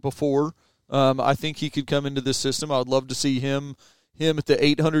back before. I think he could come into this system. I would love to see him at the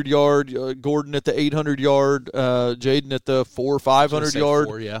 800-yard, Gordon at the 800-yard, Jaden at the 400 or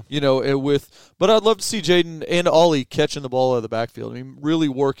 500-yard. But I'd love to see Jaden and Ollie catching the ball out of the backfield. I mean, really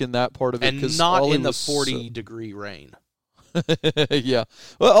work in that part of it. And not Ollie in the 40-degree rain. Yeah.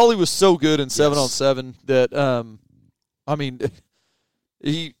 Well, Ollie was so good in 7-on-7 that, I mean,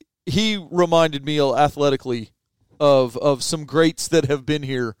 he reminded me athletically of some greats that have been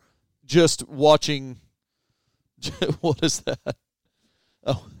here just watching. What is that?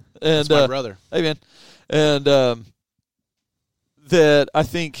 Oh, and that's my brother. Hey, man. And that I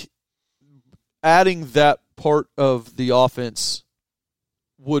think adding that part of the offense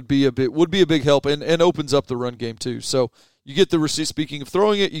would be a big help and opens up the run game too. So you get the speaking of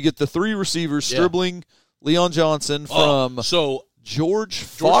throwing it, you get the three receivers, Stribling, Leon Johnson from George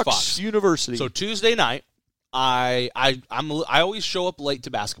Fox University. So Tuesday night, I always show up late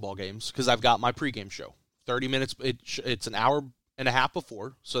to basketball games because I've got my pregame show. 30 minutes. It's an hour and a half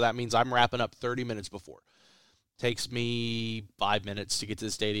before, so that means I'm wrapping up 30 minutes before. Takes me 5 minutes to get to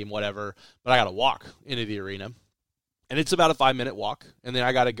the stadium, whatever, but I got to walk into the arena. And it's about a 5-minute walk, and then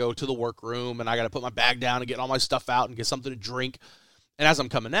I got to go to the workroom, and I got to put my bag down and get all my stuff out and get something to drink. And as I'm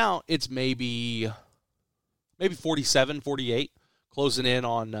coming out, it's maybe 47, 48, closing in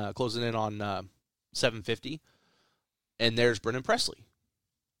on 7:50, and there's Brennan Presley.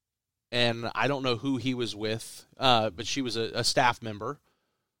 And I don't know who he was with, but she was a staff member,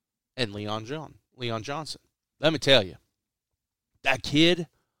 and Leon Johnson. Let me tell you, that kid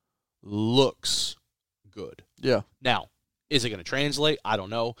looks good. Yeah. Now, is it going to translate? I don't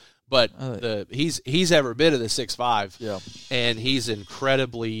know, but he's every bit of the 6'5". Yeah. And he's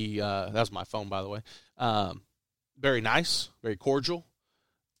incredibly. That was my phone, by the way. Very nice, very cordial,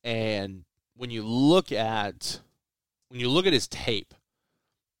 and when you look at his tape,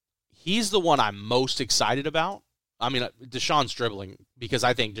 he's the one I'm most excited about. I mean, Deshaun's dribbling because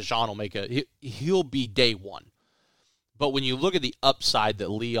I think Deshaun will he'll be day one. But when you look at the upside that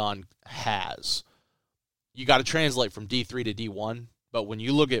Leon has, you got to translate from D3 to D1. But when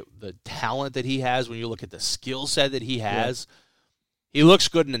you look at the talent that he has, when you look at the skill set that he has, he looks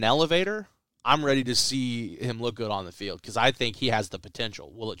good in an elevator. I'm ready to see him look good on the field because I think he has the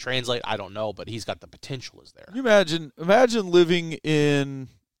potential. Will it translate? I don't know, but he's got the potential is there. You imagine living in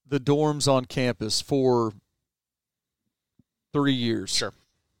the dorms on campus for 3 years. Sure.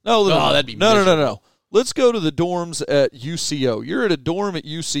 No, that'd be miserable. No. Let's go to the dorms at UCO. You're at a dorm at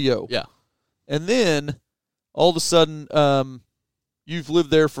UCO. Yeah. And then all of a sudden, you've lived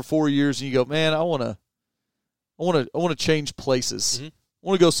there for 4 years, and you go, man, I want to change places. Mm-hmm. I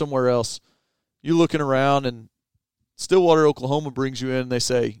want to go somewhere else. You're looking around, and Stillwater, Oklahoma brings you in, and they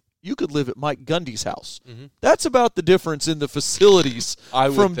say, you could live at Mike Gundy's house. Mm-hmm. That's about the difference in the facilities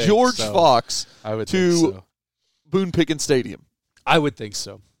from George Fox to Boone Pickens Stadium. I would think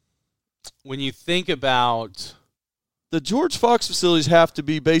so. When you think about the George Fox facilities have to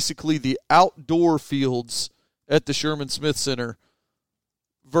be basically the outdoor fields at the Sherman Smith Center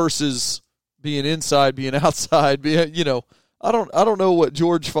versus being inside, being outside, I don't know what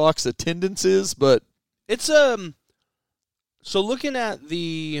George Fox attendance is, but it's so looking at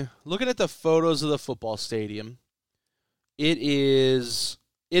the photos of the football stadium, it is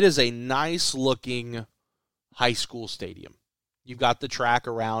a nice looking high school stadium. You've got the track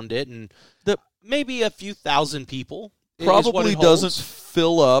around it, and maybe a few thousand people. Probably doesn't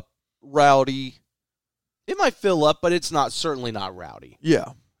fill up rowdy. It might fill up, but it's certainly not rowdy.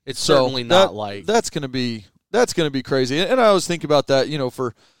 Yeah, it's certainly not like that's going to be crazy. And I always think about that,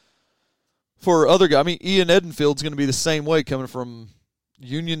 for other guys. I mean, Ian Edenfield's going to be the same way coming from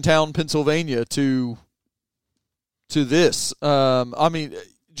Uniontown, Pennsylvania to this. I mean,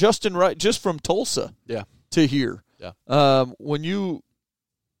 Justin Wright just from Tulsa, to here. Yeah. When you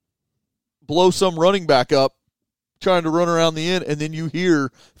blow some running back up trying to run around the end, and then you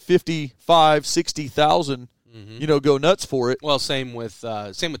hear 55,000, 60,000, go nuts for it. Well, same with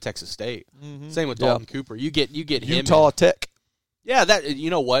Texas State. Mm-hmm. Same with Dalton Cooper. You get him Utah Tech. Yeah, that you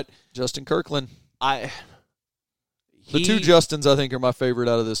know what? Justin Kirkland. The two Justins I think are my favorite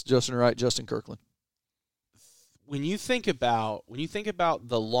out of this. Justin Wright, Justin Kirkland. When you think about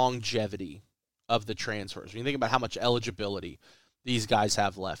the longevity of the transfers, when you think about how much eligibility these guys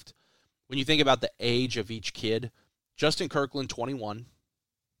have left, when you think about the age of each kid, Justin Kirkland, 21,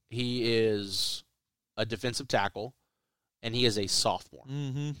 he is a defensive tackle, and he is a sophomore.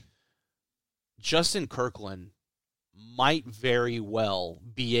 Mm-hmm. Justin Kirkland might very well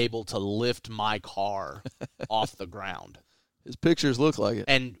be able to lift my car off the ground. His pictures look like it.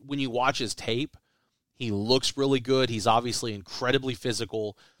 And when you watch his tape, he looks really good. He's obviously incredibly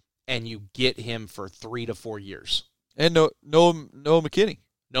physical, and you get him for 3 to 4 years. And Noah McKinney.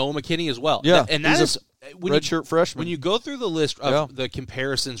 Noah McKinney as well. Yeah, and that is redshirt freshman. When you go through the list of the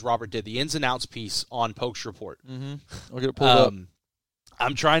comparisons Robert did, the ins and outs piece on Polk's report. Mm-hmm. I'll get it pulled up.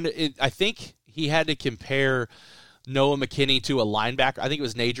 I'm trying to. I think he had to compare Noah McKinney to a linebacker. I think it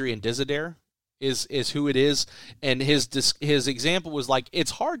was Nadrian Dizadare is who it is, and his example was like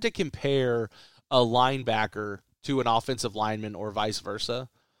it's hard to compare a linebacker to an offensive lineman or vice versa,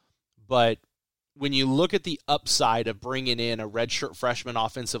 but when you look at the upside of bringing in a redshirt freshman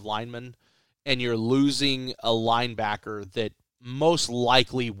offensive lineman and you're losing a linebacker that most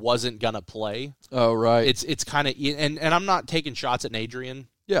likely wasn't going to play. Oh, right. It's kind of – and I'm not taking shots at Nadrian.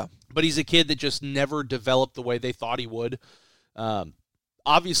 Yeah. But he's a kid that just never developed the way they thought he would.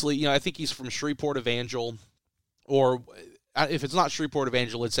 Obviously, I think he's from Shreveport Evangel, or if it's not Shreveport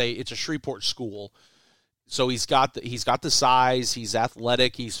Evangel, it's a Shreveport school. So he's got the size, he's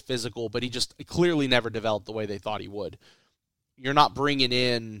athletic, he's physical, but he just clearly never developed the way they thought he would. You're not bringing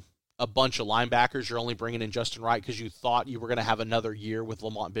in a bunch of linebackers. You're only bringing in Justin Wright because you thought you were going to have another year with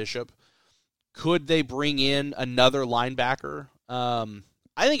Lamont Bishop. Could they bring in another linebacker?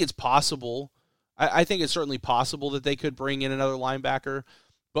 I think it's possible. I think it's certainly possible that they could bring in another linebacker.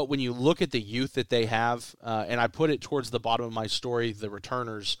 But when you look at the youth that they have, and I put it towards the bottom of my story, the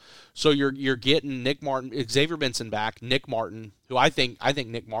returners. So you're getting Nick Martin, Xavier Benson back, Nick Martin, who I think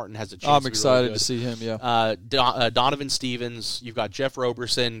Nick Martin has a chance. I'm to be excited really good. to see him. Yeah, Donovan Stevens, you've got Jeff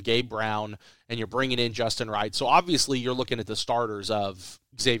Roberson, Gabe Brown, and you're bringing in Justin Wright. So obviously you're looking at the starters of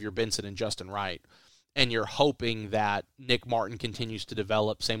Xavier Benson and Justin Wright, and you're hoping that Nick Martin continues to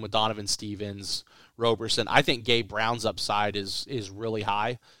develop. Same with Donovan Stevens, Roberson. I think Gabe Brown's upside is really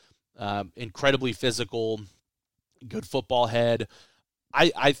high. Incredibly physical, good football head.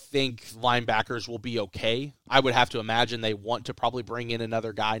 I think linebackers will be okay. I would have to imagine they want to probably bring in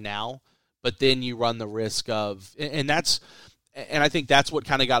another guy now, but then you run the risk of, and I think that's what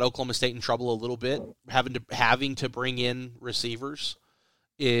kind of got Oklahoma State in trouble a little bit, having to bring in receivers,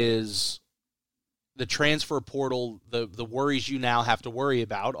 is the transfer portal. The worries you now have to worry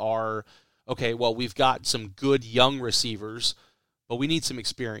about are, okay, well, we've got some good young receivers, but we need some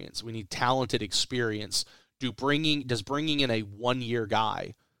experience. We need talented experience. Does bringing in a one-year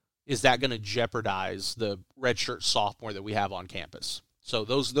guy, is that going to jeopardize the redshirt sophomore that we have on campus? So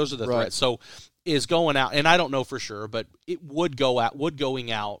those are the threats. So is going out, and I don't know for sure, but it would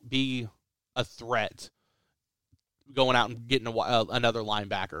going out be a threat? Going out and getting another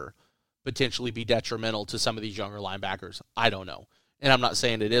linebacker potentially be detrimental to some of these younger linebackers? I don't know. And I'm not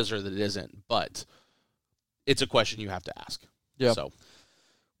saying it is or that it isn't, but it's a question you have to ask. Yeah.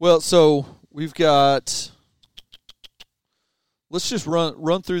 So we've got, let's just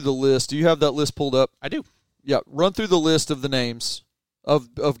run through the list. Do you have that list pulled up? I do. Yeah, run through the list of the names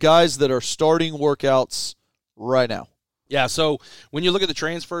of guys that are starting workouts right now. Yeah, so when you look at the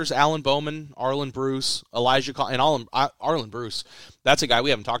transfers, Alan Bowman, Arlen Bruce, Elijah and Arlen Bruce, that's a guy we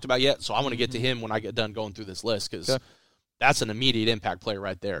haven't talked about yet, so I want to get to him when I get done going through this list, because that's an immediate impact player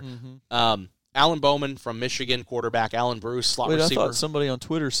right there. Alan Bowman from Michigan, quarterback. Alan Bruce, slot receiver. I thought somebody on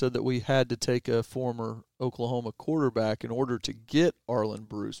Twitter said that we had to take a former Oklahoma quarterback in order to get Arlen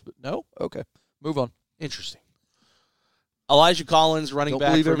Bruce, but no? Okay, move on. Interesting. Elijah Collins, running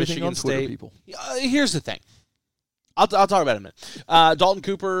back for Michigan State. People. Here's the thing. I'll talk about it in a minute. Dalton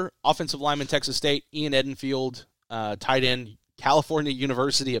Cooper, offensive lineman, Texas State. Ian Edenfield, tight end, California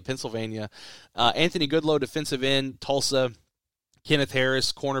University of Pennsylvania. Anthony Goodlow, defensive end, Tulsa. Kenneth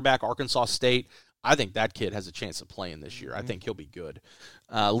Harris, cornerback, Arkansas State. I think that kid has a chance of playing this year. I think he'll be good.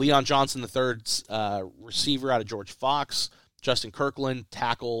 Leon Johnson III, receiver out of Georgia Fox. Justin Kirkland,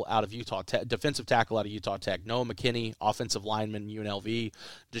 tackle out of Utah Tech, defensive tackle out of Utah Tech. Noah McKinney, offensive lineman, UNLV.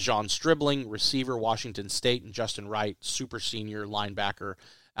 Dejon Stribling, receiver, Washington State. And Justin Wright, super senior linebacker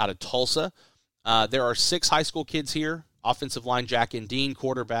out of Tulsa. There are 6 high school kids here. Offensive line, Jack Dean,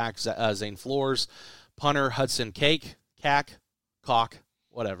 quarterback, Zane Flores. Punter, Hudson Cock,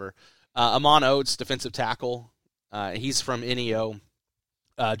 whatever. Amon Oates, defensive tackle. He's from NEO.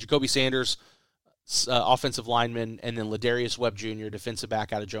 Jacoby Sanders, offensive lineman, and then Ladarius Webb Jr., defensive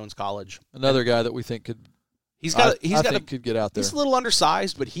back out of Jones College. Another guy that we think could. Could get out there. He's a little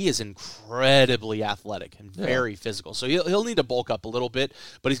undersized, but he is incredibly athletic and very physical. So he'll need to bulk up a little bit,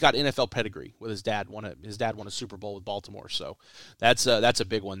 but he's got NFL pedigree with his dad. His dad won a Super Bowl with Baltimore, so that's a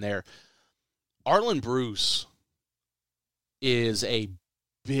big one there. Arlen Bruce is a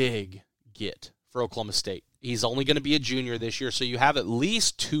big get for Oklahoma State. He's only going to be a junior this year, so you have at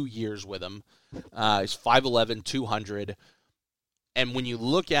least 2 years with him. He's 5'11", 200. And when you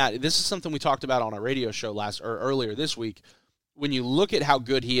look at, this is something we talked about on a radio show earlier this week. When you look at how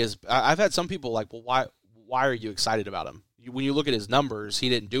good he is, I've had some people like, well, why are you excited about him? When you look at his numbers, he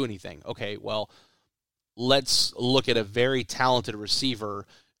didn't do anything. Okay, well, let's look at a very talented receiver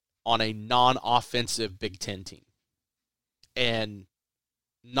on a non-offensive Big Ten team. And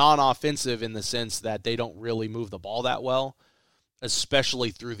non-offensive in the sense that they don't really move the ball that well,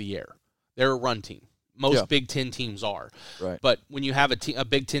 especially through the air. They're a run team. Most Big Ten teams are. Right. But when you have a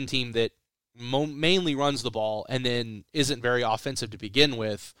Big Ten team that mainly runs the ball and then isn't very offensive to begin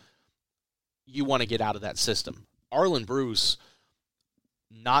with, you want to get out of that system. Arlen Bruce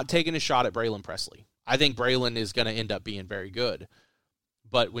not taking a shot at Braylon Presley. I think Braylon is going to end up being very good.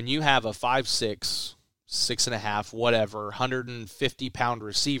 But when you have a 5'6", 6.5", whatever, 150-pound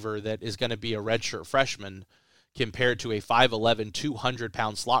receiver that is going to be a redshirt freshman compared to a 5'11",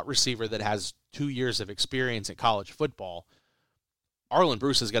 200-pound slot receiver that has 2 years of experience in college football, Arlen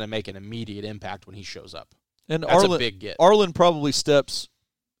Bruce is going to make an immediate impact when he shows up. And That's a big get. Arlen probably steps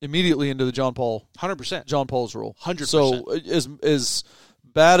immediately into the John Paul's role. 100%. So as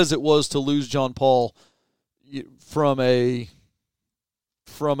bad as it was to lose John Paul from a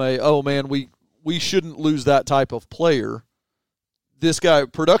oh man, we shouldn't lose that type of player. This guy,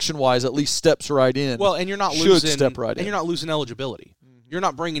 production-wise, at least steps right in. Well, and you're not you're not losing eligibility. You're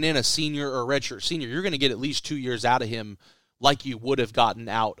not bringing in a senior or a redshirt senior. You're going to get at least 2 years out of him, like you would have gotten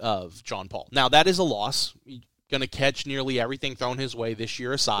out of John Paul. Now that is a loss. He's going to catch nearly everything thrown his way this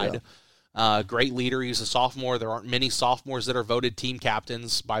year aside. Yeah. Great leader. He's a sophomore. There aren't many sophomores that are voted team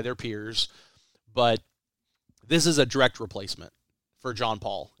captains by their peers, but this is a direct replacement for John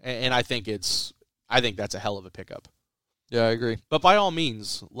Paul, and I think that's a hell of a pickup. Yeah, I agree. But by all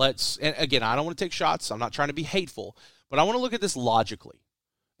means, and again, I don't want to take shots. I'm not trying to be hateful, but I want to look at this logically.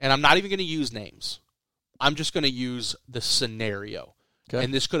 And I'm not even going to use names. I'm just going to use the scenario. Okay.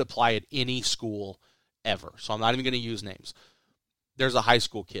 And this could apply at any school ever. So I'm not even going to use names. There's a high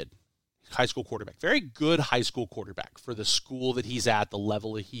school quarterback, very good high school quarterback for the school that he's at, the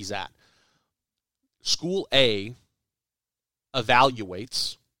level that he's at. School A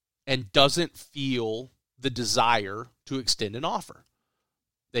evaluates and doesn't feel the desire to extend an offer.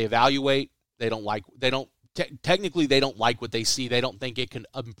 They evaluate. Technically they don't like what they see. They don't think it can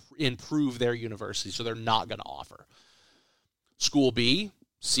improve their university, so they're not going to offer. School B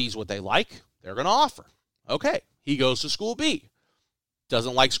sees what they like. They're going to offer. Okay, he goes to School B.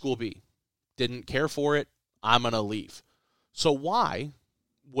 Doesn't like School B. Didn't care for it. I'm going to leave. So why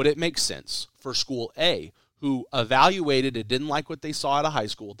would it make sense for School A, who evaluated and didn't like what they saw out of high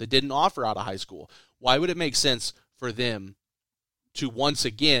school, that didn't offer out of high school, why would it make sense for them to once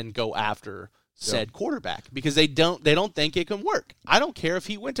again go after said quarterback? Because they don't think it can work. I don't care if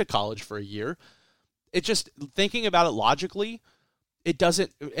he went to college for a year. It just, thinking about it logically, it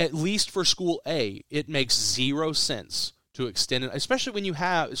doesn't, at least for School A, it makes zero sense to extend it, especially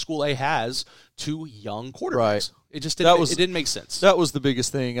when School A has 2 young quarterbacks. Right. It just didn't make sense. That was the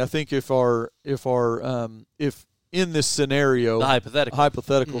biggest thing. I think if in this scenario, the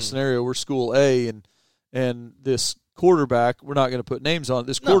hypothetical scenario, we're School A and this quarterback, we're not going to put names on it,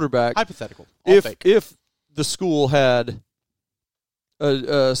 this quarterback. Hypothetical. If the school had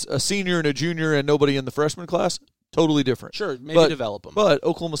a senior and a junior and nobody in the freshman class, totally different. Sure, maybe develop them. But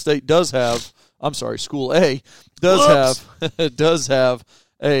Oklahoma State does have, School A does have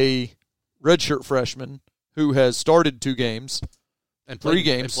a redshirt freshman who has started 2 games and played 3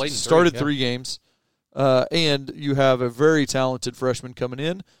 games, started 3 games, and you have a very talented freshman coming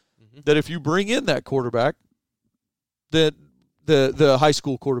in. That if you bring in that quarterback, that the high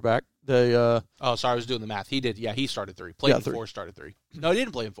school quarterback, sorry, I was doing the math. He did, he started 3. Played in 4, started 3. No, he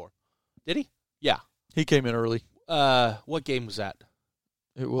didn't play in 4. Did he? Yeah. He came in early. What game was that?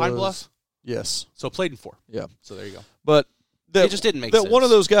 It was Pine Bluff? Yes. So played in 4. Yeah. So there you go. But it just didn't make sense. One of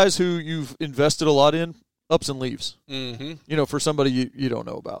those guys who you've invested a lot in, ups and leaves. Mm-hmm. For somebody you don't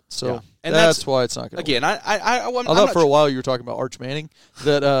know about. So and that's why it's not going to work. Again, I thought for a while you were talking about Arch Manning,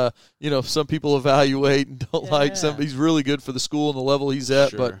 that some people evaluate and don't like some. He's really good for the school and the level he's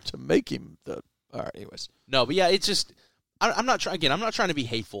at, but to make him all right, anyways. No, but it's just I'm not trying to be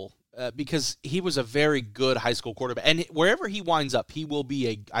hateful because he was a very good high school quarterback, and wherever he winds up,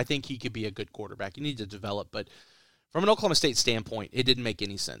 I think he could be a good quarterback. You need to develop, but from an Oklahoma State standpoint, it didn't make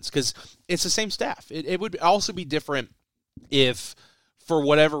any sense because it's the same staff. It would also be different if, for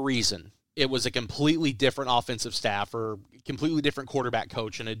whatever reason, it was a completely different offensive staff or completely different quarterback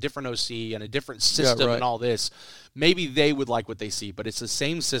coach and a different OC and a different system and all this. Maybe they would like what they see, but it's the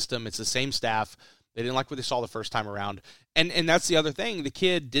same system. It's the same staff. They didn't like what they saw the first time around. And that's the other thing. The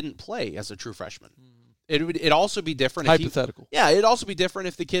kid didn't play as a true freshman. It'd also be different. Hypothetical. It'd also be different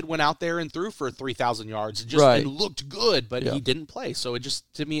if the kid went out there and threw for 3,000 yards and looked good, but he didn't play. So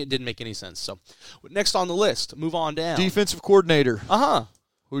to me, it didn't make any sense. So next on the list, move on down. Defensive coordinator.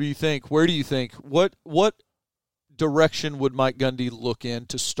 Who do you think? Where do you think? What direction would Mike Gundy look in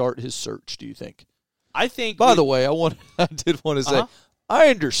to start his search, do you think? I think. By the way, I did want to say, I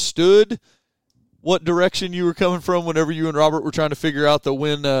understood what direction you were coming from whenever you and Robert were trying to figure out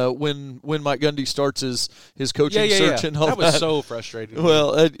when Mike Gundy starts his coaching search and all that. That was so frustrating.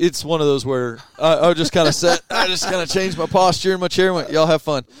 Well, it's one of those where I just kind of I just kind of changed my posture in my chair and went, y'all have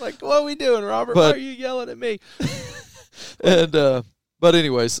fun. Like, what are we doing, Robert? Why are you yelling at me? And but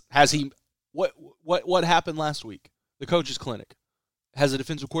anyways, has he? What happened last week? The coach's clinic. Has the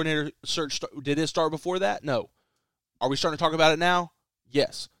defensive coordinator search? Did it start before that? No. Are we starting to talk about it now?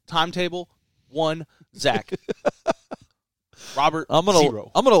 Yes. Timetable. 1, Zach. Robert, I'm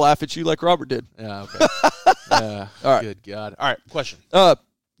gonna laugh at you like Robert did. Yeah, okay. All right. Good God. All right, question.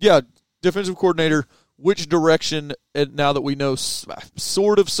 Yeah, defensive coordinator. Which direction? And now that we know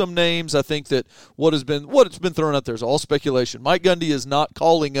sort of some names, I think that what's been thrown out there is all speculation. Mike Gundy is not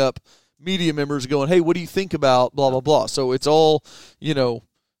calling up media members going, "Hey, what do you think about blah blah blah?" So it's all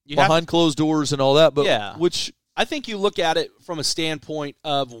behind closed doors and all that. But which I think you look at it from a standpoint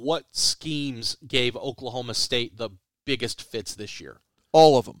of what schemes gave Oklahoma State the biggest fits this year.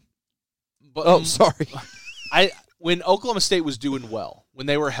 All of them. But, sorry. When Oklahoma State was doing well, when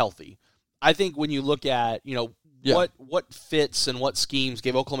they were healthy, I think when you look at, what fits and what schemes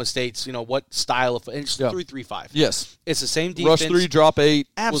gave Oklahoma State's, what style of it's 3-3-5. Yes. It's the same defense. Rush 3, drop 8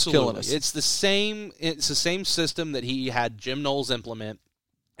 Absolutely. was killing us. It's the same system that he had Jim Knowles implement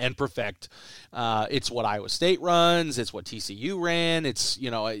and perfect. It's what Iowa State runs, it's what TCU ran, it's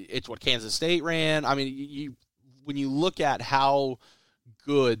what Kansas State ran. I mean, when you look at how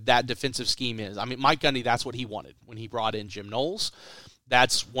good that defensive scheme is. I mean, Mike Gundy, that's what he wanted when he brought in Jim Knowles.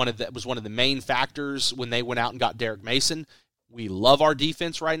 Was one of the main factors when they went out and got Derek Mason. We love our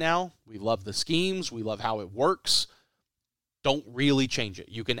defense right now. We love the schemes. We love how it works. Don't really change it.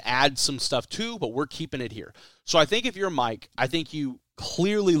 You can add some stuff too, but we're keeping it here. So I think if you're Mike, I think you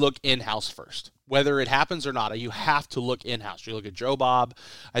clearly look in-house first. Whether it happens or not, you have to look in-house. You look at Joe Bob.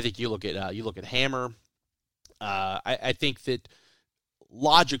 I think you look at Hammer. I think that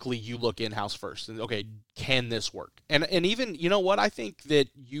logically you look in-house first. And, okay, can this work? And even, you know what, I think that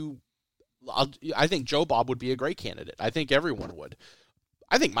I think Joe Bob would be a great candidate. I think everyone would.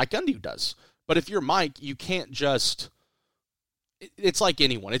 I think Mike Gundy does. But if you're Mike, you can't just – it's like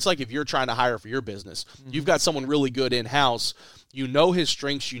anyone. It's like if you're trying to hire for your business. Mm-hmm. You've got someone really good in-house. You know his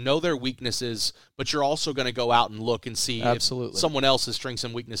strengths. You know their weaknesses. But you're also going to go out and look and see if someone else's strengths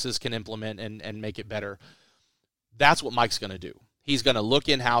and weaknesses can implement and make it better. That's what Mike's going to do. He's going to look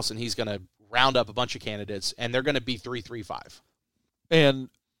in-house, and he's going to round up a bunch of candidates, and they're going to be 3-3-5. And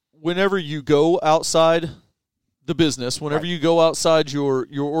whenever you go outside the business, whenever you go outside your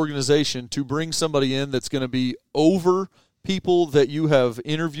organization to bring somebody in that's going to be over people that you have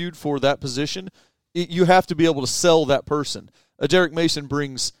interviewed for that position, you have to be able to sell that person. Derek Mason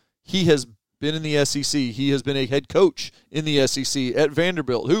he has been in the SEC. He has been a head coach in the SEC at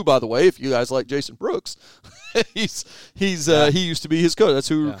Vanderbilt, who, by the way, if you guys like Jason Brooks, he used to be his coach. That's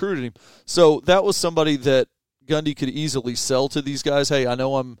who recruited him. So that was somebody that Gundy could easily sell to these guys. Hey, I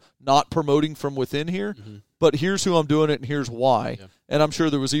know I'm not promoting from within here, but here's who I'm doing it and here's why. Yeah. And I'm sure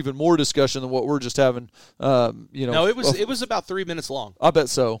there was even more discussion than what we're just having. No, it was about 3 minutes long. I bet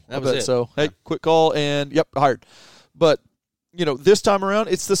so. Hey, quick call and hired. But this time around,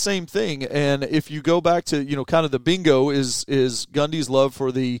 it's the same thing. And if you go back to, kind of the bingo is Gundy's love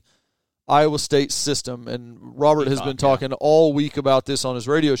for the Iowa State system. And Robert has been talking all week about this on his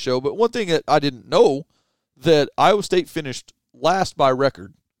radio show. But one thing that I didn't know, that Iowa State finished last by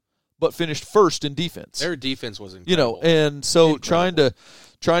record, but finished first in defense. Their defense was incredible. And so trying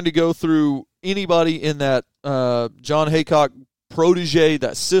to go through anybody in that John Haycock protege,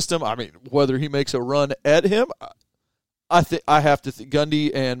 that system, I mean, whether he makes a run at him, I have to think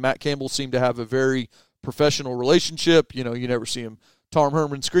Gundy and Matt Campbell seem to have a very professional relationship. You never see them Tom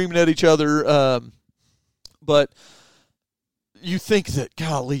Herman screaming at each other. But you think that,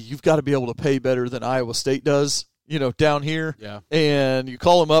 golly, you've got to be able to pay better than Iowa State does, down here. Yeah. And you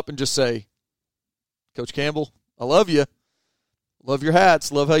call him up and just say, Coach Campbell, I love you. Love your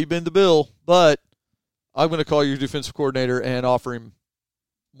hats. Love how you bend the bill. But I'm going to call your defensive coordinator and offer him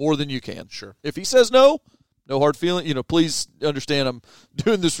more than you can. Sure. If he says no hard feeling. Please understand I'm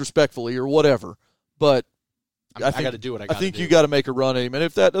doing this respectfully or whatever. But I got to do what I got to do. I think you got to make a run at him. And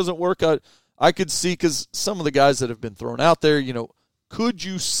if that doesn't work, I could see, because some of the guys that have been thrown out there, could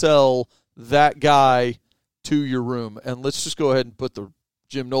you sell that guy to your room? And let's just go ahead and put the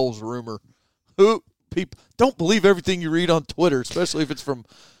Jim Knowles rumor. People don't believe everything you read on Twitter, especially if it's from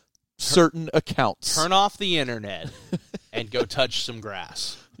certain accounts. Turn off the internet and go touch some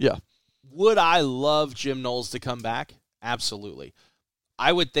grass. Yeah. Would I love Jim Knowles to come back? Absolutely.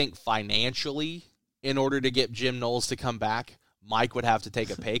 I would think financially, in order to get Jim Knowles to come back, Mike would have to take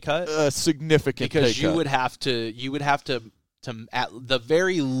a pay cut. A significant pay cut. Because you would have to at the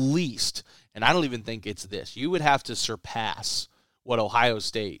very least, and I don't even think it's this, you would have to surpass what Ohio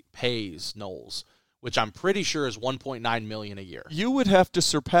State pays Knowles, which I'm pretty sure is $1.9 million a year. You would have to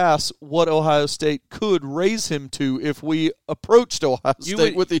surpass what Ohio State could raise him to if we approached Ohio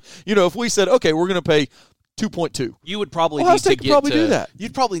State with the, if we said, okay, we're going to pay 2.2. You would probably Ohio need State to could probably do that.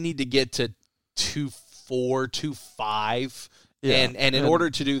 You'd probably need to get to 2.4, 2.5. Yeah. And in order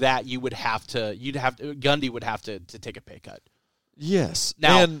to do that, Gundy would have to take a pay cut. Yes.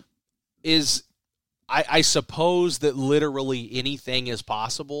 Now, And I suppose that literally anything is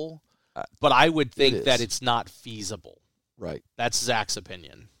possible, but I would think that it's not feasible. Right. That's Zach's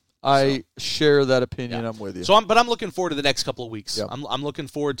opinion. I share that opinion. I'm with you. So I'm looking forward to the next couple of weeks. Yep. I'm looking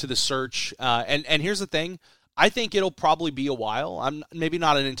forward to the search. And here's the thing. I think it'll probably be a while. I'm maybe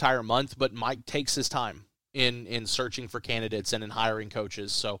not an entire month, but Mike takes his time in searching for candidates and in hiring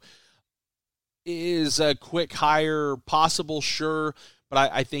coaches. So is a quick hire possible? Sure.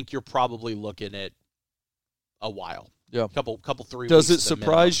 But I think you're probably looking at a while. Yeah. Couple 3 weeks. Does it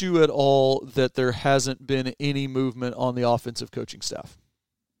surprise you at all that there hasn't been any movement on the offensive coaching staff?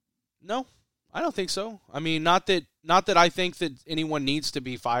 No, I don't think so. I mean, not that I think that anyone needs to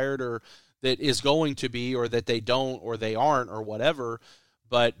be fired or that is going to be or that they don't or they aren't or whatever,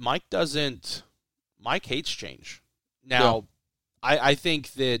 but Mike hates change. Now, I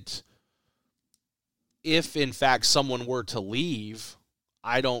think that if in fact someone were to leave,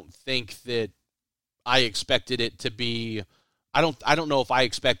 I don't think that I expected it to be. I don't know if I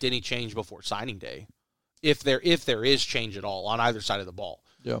expect any change before signing day, if there is change at all on either side of the ball.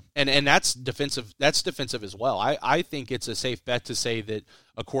 Yeah, and that's defensive. That's defensive as well. I think it's a safe bet to say that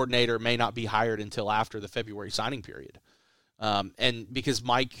a coordinator may not be hired until after the February signing period, and because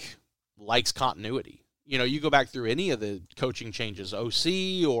Mike likes continuity. You know, you go back through any of the coaching changes,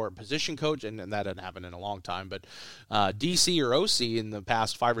 OC or position coach, and that doesn't happen in a long time, but DC or OC in the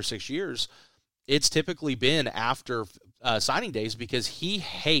past 5 or 6 years, it's typically been after signing days because he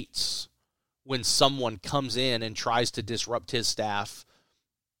hates when someone comes in and tries to disrupt his staff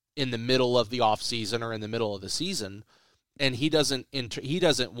in the middle of the offseason or in the middle of the season, and he doesn't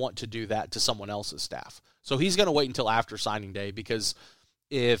want to do that to someone else's staff. So he's going to wait until after signing day because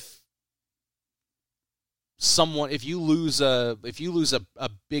if you lose a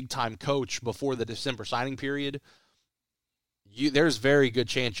big time coach before the December signing period, there's very good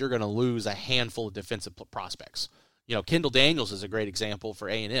chance you're going to lose a handful of defensive prospects. You know, Kendall Daniels is a great example for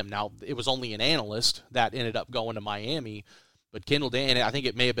A&M. Now, it was only an analyst that ended up going to Miami, but Kendall Daniels, I think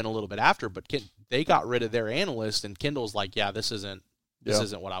it may have been a little bit after, but they got rid of their analyst, and Kendall's like, yeah, this isn't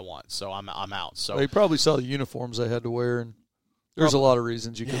what I want, so I'm out. So well, he probably saw the uniforms they had to wear, and there's a lot of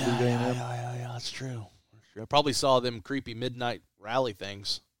reasons you could leave A&M. Yeah, that's true. I probably saw them creepy midnight rally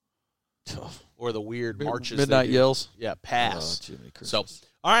things. Or the weird marches. Midnight yells. Yeah, pass. Oh, Jimmy Christmas. So,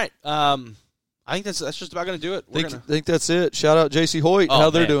 all right. I think that's just about going to do it. Think that's it. Shout out J.C. Hoyt.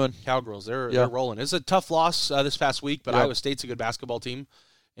 How they're doing. Cowgirls. They're rolling. It's a tough loss this past week, but Iowa State's a good basketball team.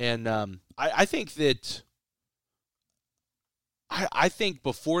 And I think that I think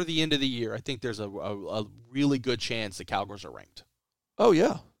before the end of the year, I think there's a really good chance the Cowgirls are ranked. Oh,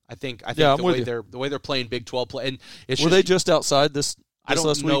 yeah. I think the way they're playing Big 12 play, and were they just outside this? I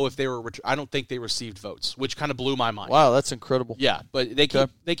don't know if they were. I don't think they received votes, which kind of blew my mind. Wow, that's incredible. Yeah, but they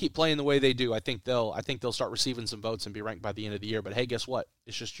keep playing the way they do. I think they'll start receiving some votes and be ranked by the end of the year. But hey, guess what?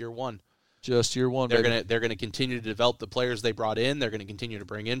 It's just year one. Just year one. They're gonna continue to develop the players they brought in. They're going to continue to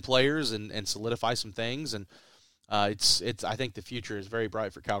bring in players and solidify some things. And it's. I think the future is very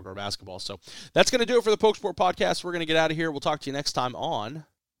bright for Cowgirl basketball. So that's going to do it for the Poke Sport podcast. We're going to get out of here. We'll talk to you next time on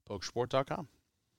PokeSport.com.